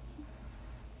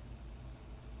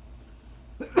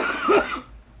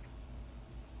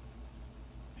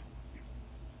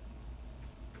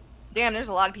 Damn, there's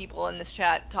a lot of people in this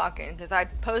chat talking, because I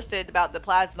posted about the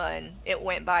plasma and it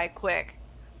went by quick.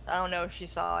 So I don't know if she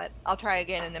saw it. I'll try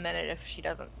again in a minute if she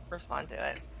doesn't respond to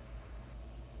it.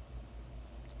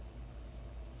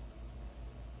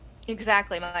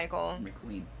 Exactly, Michael.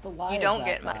 McQueen. The lie You of don't that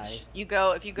get guy. much. You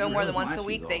go, if you go He more really than once a wants you,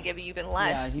 week, they though. give you even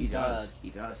less. Yeah, He does. does. He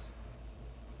does.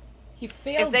 He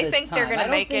failed If they this think they're time. gonna I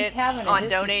don't make think it having a on hissy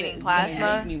donating fit is gonna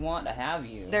plasma, make me want to have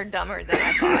you. They're dumber than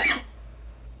I thought.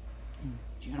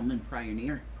 Gentleman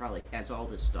Pioneer probably has all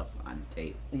this stuff on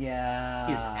tape. Yeah.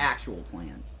 His actual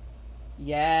plans.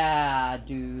 Yeah,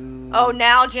 dude. Oh,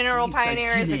 now General He's like,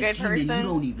 Pioneer is a "G-Man, good G-Man, person? You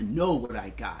don't even know what I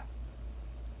got.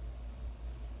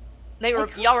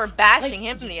 Y'all were bashing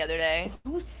him the other day.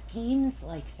 Who schemes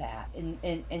like that and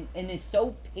is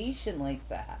so patient like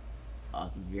that? A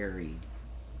very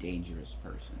dangerous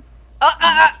person.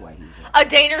 That's why he's a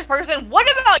dangerous person? What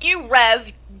about you,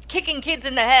 Rev, kicking kids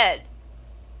in the head?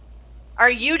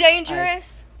 Are you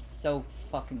dangerous? So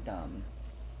fucking dumb.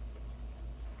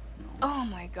 Oh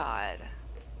my god.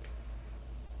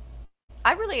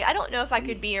 I don't know if I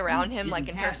could be around him like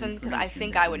in person, because I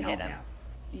think I would hit him.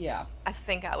 Yeah. I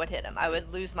think I would hit him. I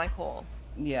would lose my cool.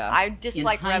 Yeah. I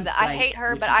dislike Rev. I hate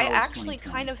her, but I actually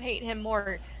kind of hate him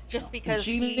more just because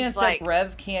he's like...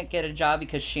 Rev can't get a job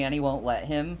because Shanny won't let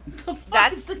him.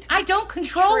 I don't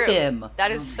control him. That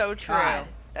is so true.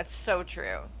 That's so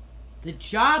true. The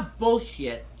job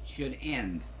bullshit should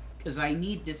end, because I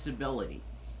need disability.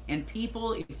 And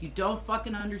people, if you don't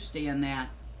fucking understand that,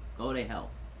 go to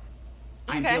hell.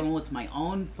 I'm dealing with my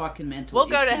own fucking mental issues.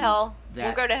 We'll go to hell.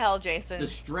 We'll go to hell, Jason. The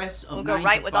stress of we'll go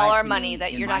right with all our money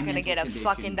that you're not going to get a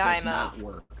fucking dime of.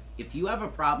 Work. If you have a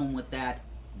problem with that,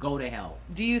 go to hell.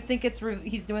 Do you think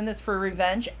he's doing this for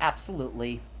revenge?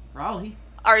 Absolutely. Probably.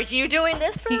 Are you doing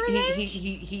this for revenge?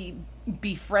 He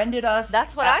befriended us.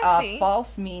 That's what I see.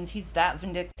 False means he's that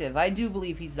vindictive. I do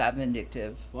believe he's that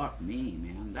vindictive. Fuck me,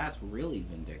 man. That's really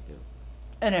vindictive.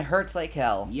 And it hurts like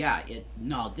hell. Yeah,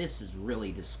 no, this is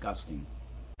really disgusting.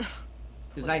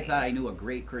 Because I thought I knew a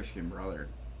great Christian brother.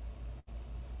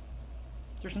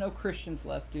 There's no Christians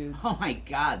left, dude. Oh my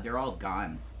god, they're all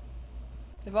gone.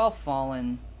 They've all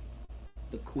fallen.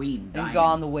 The queen died. And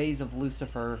gone the ways of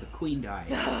Lucifer. The queen died.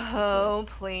 Oh,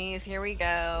 please, here we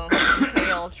go.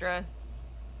 Okay, Ultra.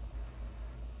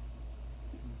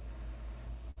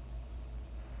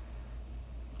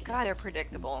 God, they're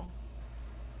predictable.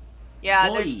 Yeah,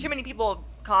 there's too many people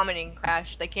commenting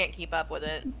Crash. They can't keep up with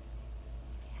it.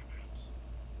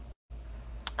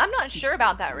 I'm not sure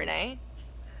about that, Renee.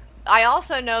 I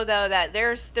also know though that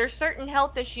there's certain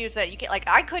health issues that you can, like,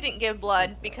 I couldn't give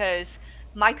blood because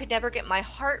I could never get my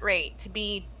heart rate to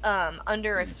be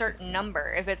under a certain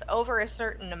number. If it's over a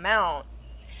certain amount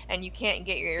and you can't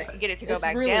get it to go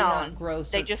back really down, gross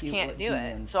they just can't do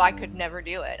it. So I could never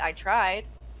do it. I tried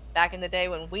back in the day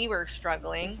when we were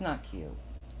struggling. It's not cute.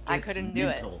 I couldn't do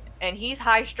it. And he's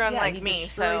high strung like me,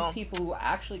 so people who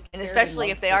actually and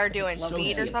especially if they are doing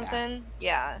speed or something,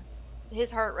 yeah. His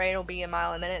heart rate will be a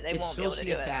mile a minute. They won't be able to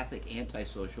do it. It's sociopathic,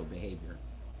 antisocial behavior.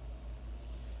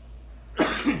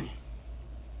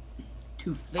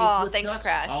 To fake with us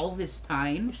Crash. all this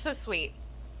time. You're so sweet.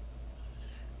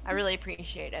 I really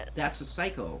appreciate it. That's a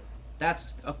psycho.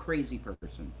 That's a crazy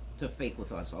person to fake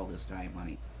with us all this time,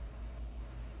 honey.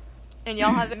 And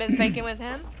y'all haven't been faking with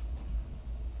him?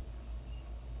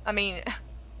 I mean,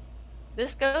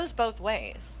 this goes both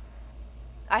ways.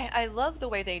 I love the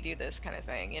way they do this kind of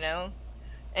thing, you know?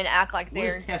 And act like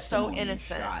they're so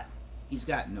innocent. He's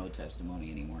got no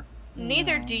testimony anymore.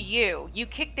 Neither do you. You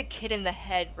kicked the kid in the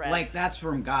head, Rev. Like, that's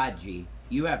from God, G.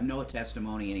 You have no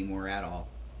testimony anymore at all.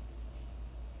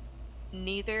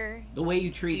 Neither The way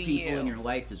you treat people in your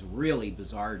life is really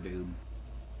bizarre, dude.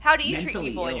 How do you treat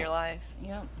people in your life?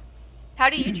 Yeah. How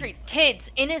do you treat kids?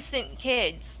 Innocent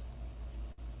kids.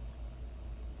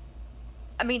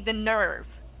 I mean, the nerve.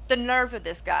 The nerve of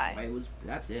this guy.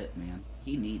 That's it, man.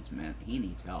 He needs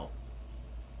help.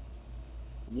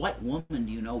 What woman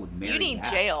do you know would marry that? You need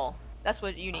jail. That's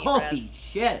what you need, Holy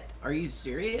shit. Are you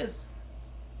serious?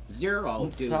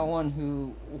 Zero, dude. Someone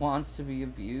who wants to be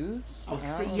abused? Oh,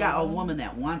 yeah, a woman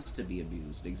that wants to be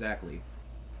abused. Exactly.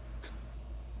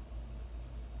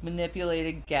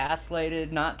 Manipulated,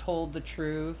 gaslighted, not told the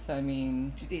truth. I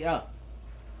mean... Yeah.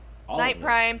 Night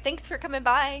Prime, thanks for coming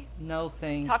by. No,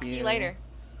 thank you. Talk to you later.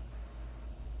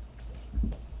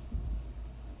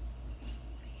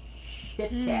 Kit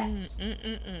Kats.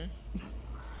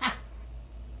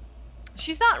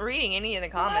 She's not reading any of the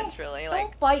comments, really.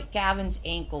 Don't bite Gavin's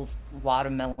ankles,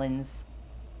 watermelons.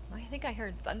 I think I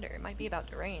heard thunder. It might be about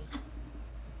to rain.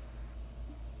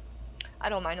 I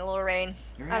don't mind a little rain.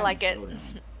 I like it.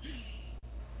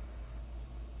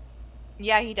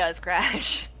 Yeah, he does,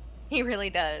 Crash. He really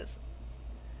does.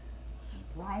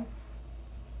 Right.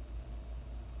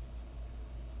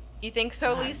 You think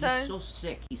so, God, Lisa? He's so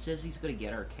sick. He says he's gonna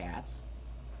get our cats.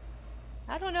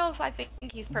 I don't know if I think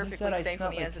he's perfectly safe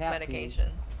when he has his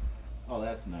medication. Oh,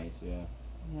 that's nice, yeah.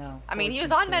 Yeah. I mean, he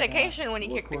was on medication when he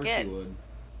kicked the kid.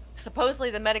 Supposedly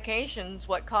the medication's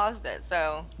what caused it,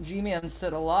 so... G-Man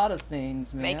said a lot of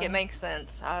things, man. Make it make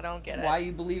sense. I don't get it. Why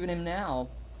you believe in him now?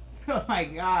 Oh my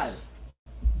god.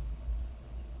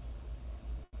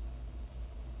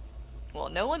 Well,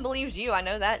 no one believes you. I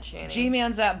know that, Shanny.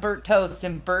 G-Man's at Burt Toast,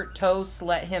 and Burt Toast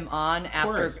let him on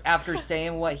after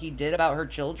saying what he did about her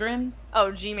children.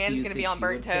 Oh, G-Man's gonna be on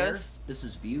Burt Toast. This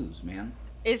is views, man.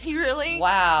 Is he really?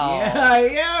 Wow.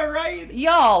 Yeah, right.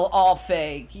 Y'all all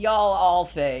fake. Y'all all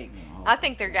fake. I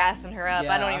think they're gassing her up.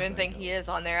 Yeah. I don't even think he is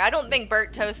on there. I don't think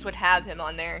Burt Toast would have him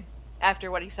on there after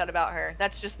what he said about her.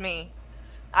 That's just me.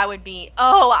 I would be,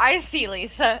 oh, I see,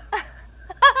 Lisa.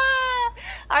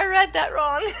 I read that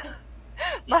wrong.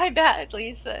 My bad,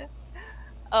 Lisa.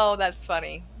 Oh, that's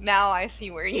funny. Now I see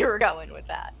where you were going with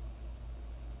that.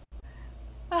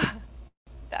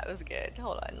 That was good.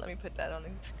 Hold on, let me put that on the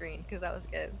screen because that was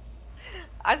good.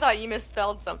 I thought you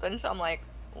misspelled something, so I'm like,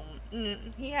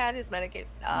 he had his Medicaid.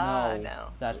 No.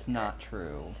 That's not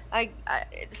true.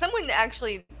 Someone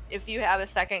actually, if you have a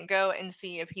second, go and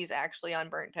see if he's actually on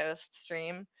Burnt Toast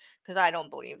stream, because I don't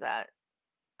believe that.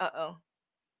 Uh-oh.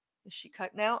 Is she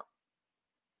cutting out?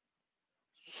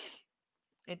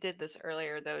 It did this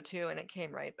earlier, though, too, and it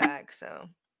came right back, so.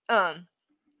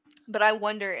 But I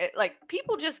wonder,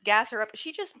 people just gas her up.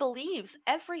 She just believes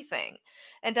everything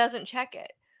and doesn't check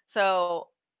it. So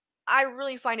I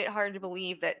really find it hard to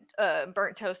believe that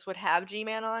Burnt Toast would have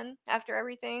G-Man on after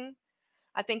everything.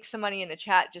 I think somebody in the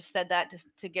chat just said that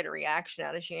to get a reaction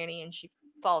out of Shanny, and she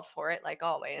falls for it like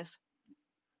always.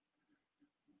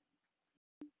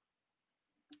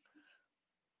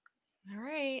 All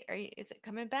right, is it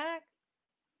coming back?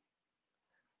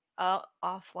 Oh,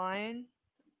 offline.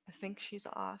 I think she's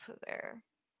off of there.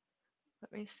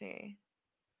 Let me see.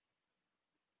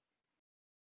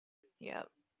 Yep.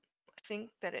 I think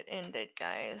that it ended,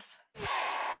 guys.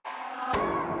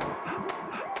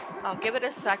 I'll give it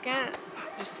a second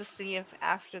just to see if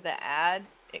after the ad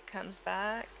it comes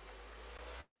back.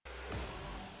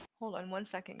 Hold on 1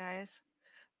 second, guys.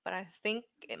 But I think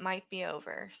it might be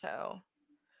over, so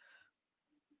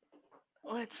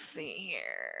let's see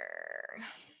here.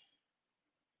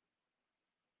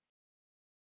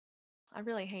 I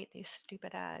really hate these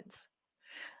stupid ads.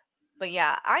 But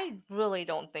yeah, I really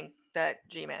don't think that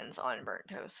G-Man's on Burnt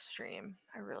Toast stream.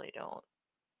 I really don't.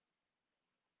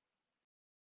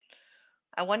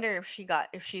 I wonder if she got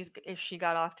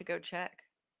off to go check.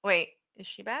 Wait, is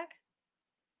she back?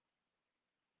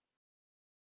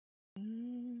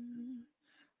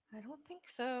 I don't think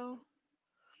so.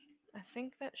 I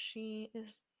think that she is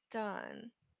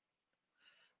done.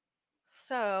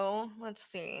 So, let's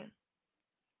see.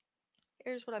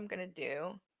 Here's what I'm gonna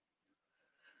do.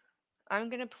 I'm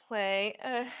gonna play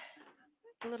a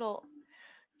little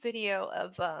video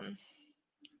of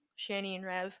Shanny and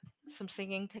Rev, some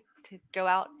singing to go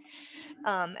out.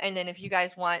 And then if you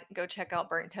guys want, go check out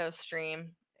Burnt Toast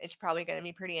stream. It's probably going to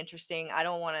be pretty interesting. I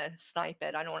don't want to snipe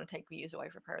it. I don't want to take views away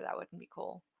from her. That wouldn't be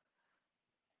cool.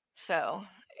 So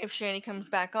if Shanny comes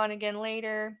back on again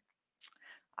later,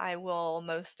 I will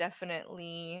most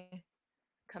definitely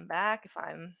come back if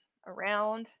I'm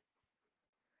around.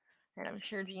 And I'm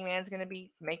sure G-Man's going to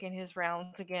be making his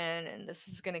rounds again, and this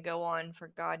is going to go on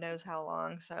for God knows how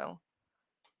long. So,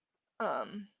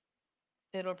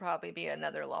 it'll probably be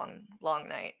another long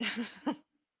night.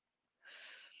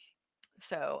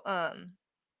 So,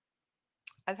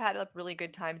 I've had a really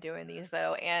good time doing these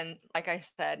though, and like I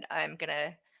said, I'm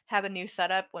gonna have a new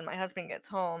setup when my husband gets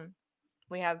home.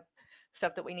 We have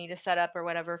stuff that we need to set up or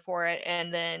whatever for it,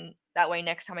 and then that way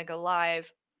next time I go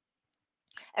live,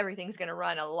 everything's gonna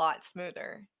run a lot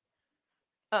smoother.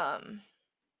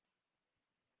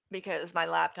 Because my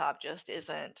laptop just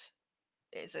isn't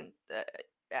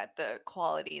at the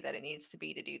quality that it needs to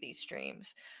be to do these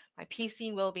streams. My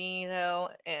PC will be though,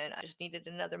 and I just needed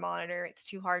another monitor. It's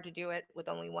too hard to do it with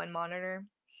only one monitor.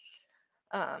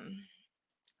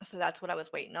 So that's what I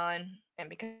was waiting on. And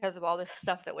because of all this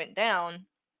stuff that went down,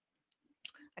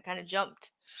 I kind of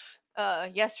jumped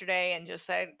yesterday and just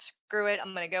said, screw it,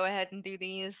 I'm going to go ahead and do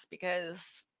these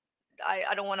because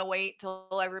I don't want to wait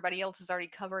till everybody else has already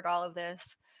covered all of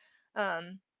this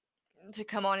to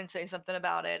come on and say something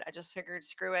about it. I just figured,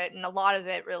 screw it. And a lot of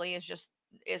it really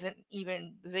isn't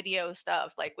even video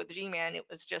stuff. Like with G-Man, it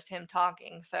was just him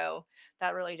talking. So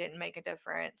that really didn't make a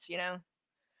difference, you know?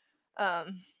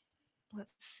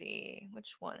 Let's see,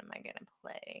 which one am I going to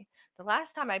play? The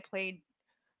last time I played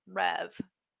Rev,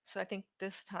 so I think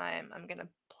this time I'm going to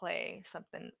play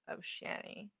something of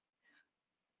Shanny.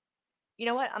 You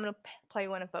know what? I'm going to play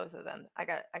one of both of them. I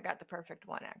got the perfect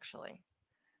one, actually.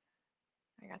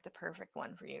 I got the perfect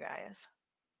one for you guys.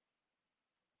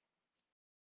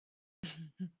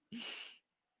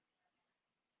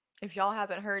 If y'all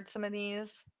haven't heard some of these,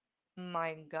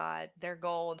 my God, they're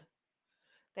gold.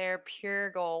 They're pure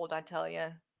gold, I tell you.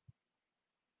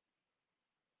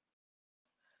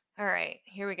 All right,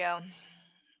 here we go.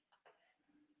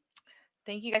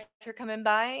 Thank you guys for coming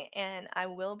by, and I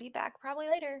will be back probably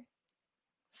later.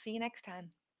 See you next time.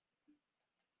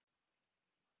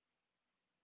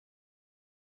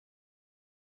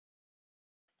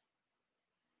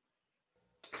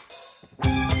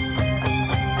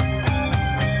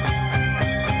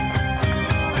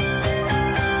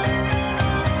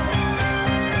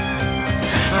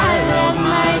 I love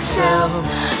myself.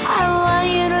 I want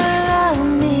you to love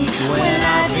me when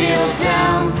I feel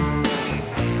down.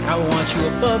 I want you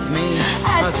above me.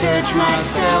 I search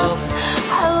myself.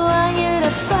 I want you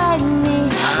to find me.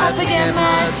 I forget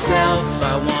myself.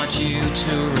 I want you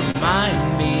to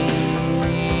remind me.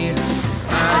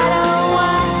 I don't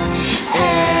want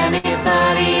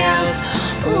anybody else.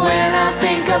 When I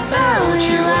think about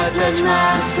you, I touch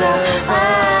myself. I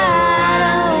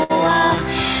don't want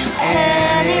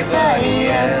anybody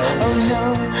else. Oh no,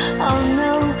 oh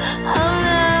no, oh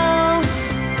no.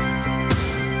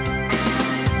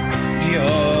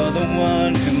 You're the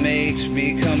one who makes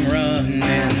me come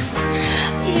running.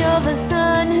 You're the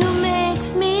sun who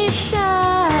makes me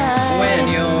shine. When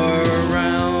you're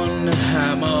around,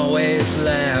 I'm always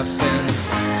laughing.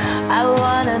 I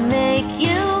wanna make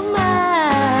you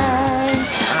mine.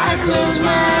 I close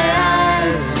my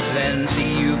eyes and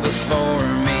see you before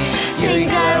me.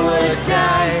 Think I would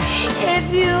die if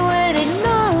you would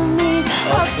ignore me.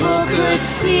 A fool could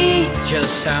see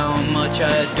just how much I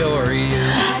adore you.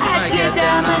 I'd get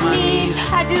down on my knees.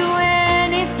 I'd do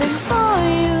anything for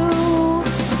you.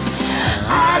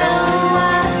 I don't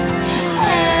want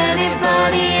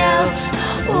anybody else.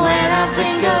 When I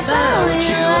think about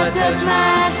you, I touch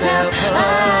myself.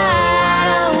 I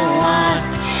don't want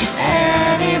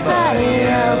anybody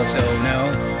else. Oh no,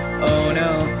 oh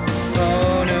no,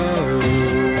 oh no.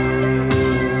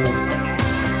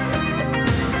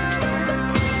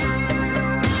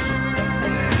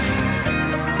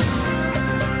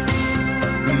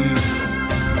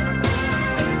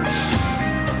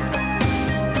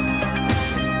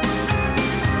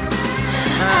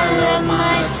 I love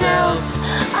myself.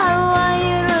 I want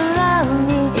you to love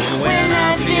me. When I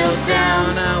feel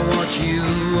down, I want you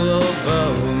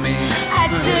above me. I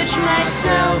search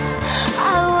myself. I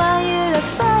want you to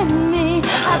find me.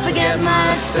 I forget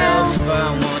myself. I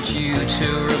want you to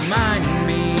remind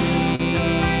me.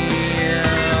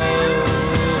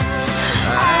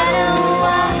 I don't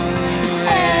want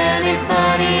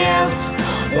anybody else.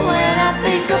 When I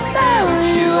think about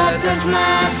you, I touch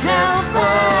myself.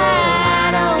 I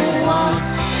don't want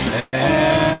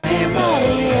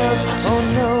anybody else. Oh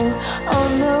no, oh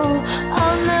no,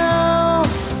 oh no.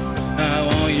 I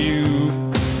want you.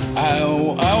 I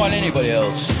don't want anybody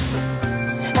else.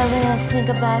 And when I think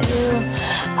about you,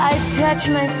 I touch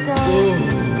myself.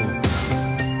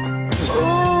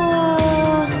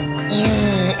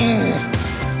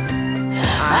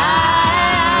 I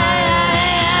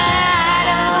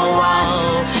don't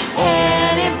want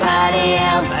anybody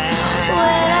else.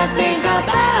 When I think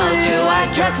about you, I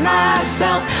touch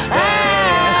myself. I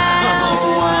don't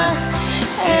want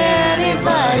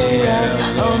anybody else.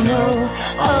 Oh no,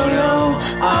 oh no,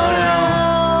 oh no.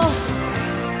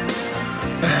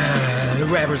 The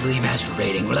rapper's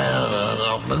masturbating.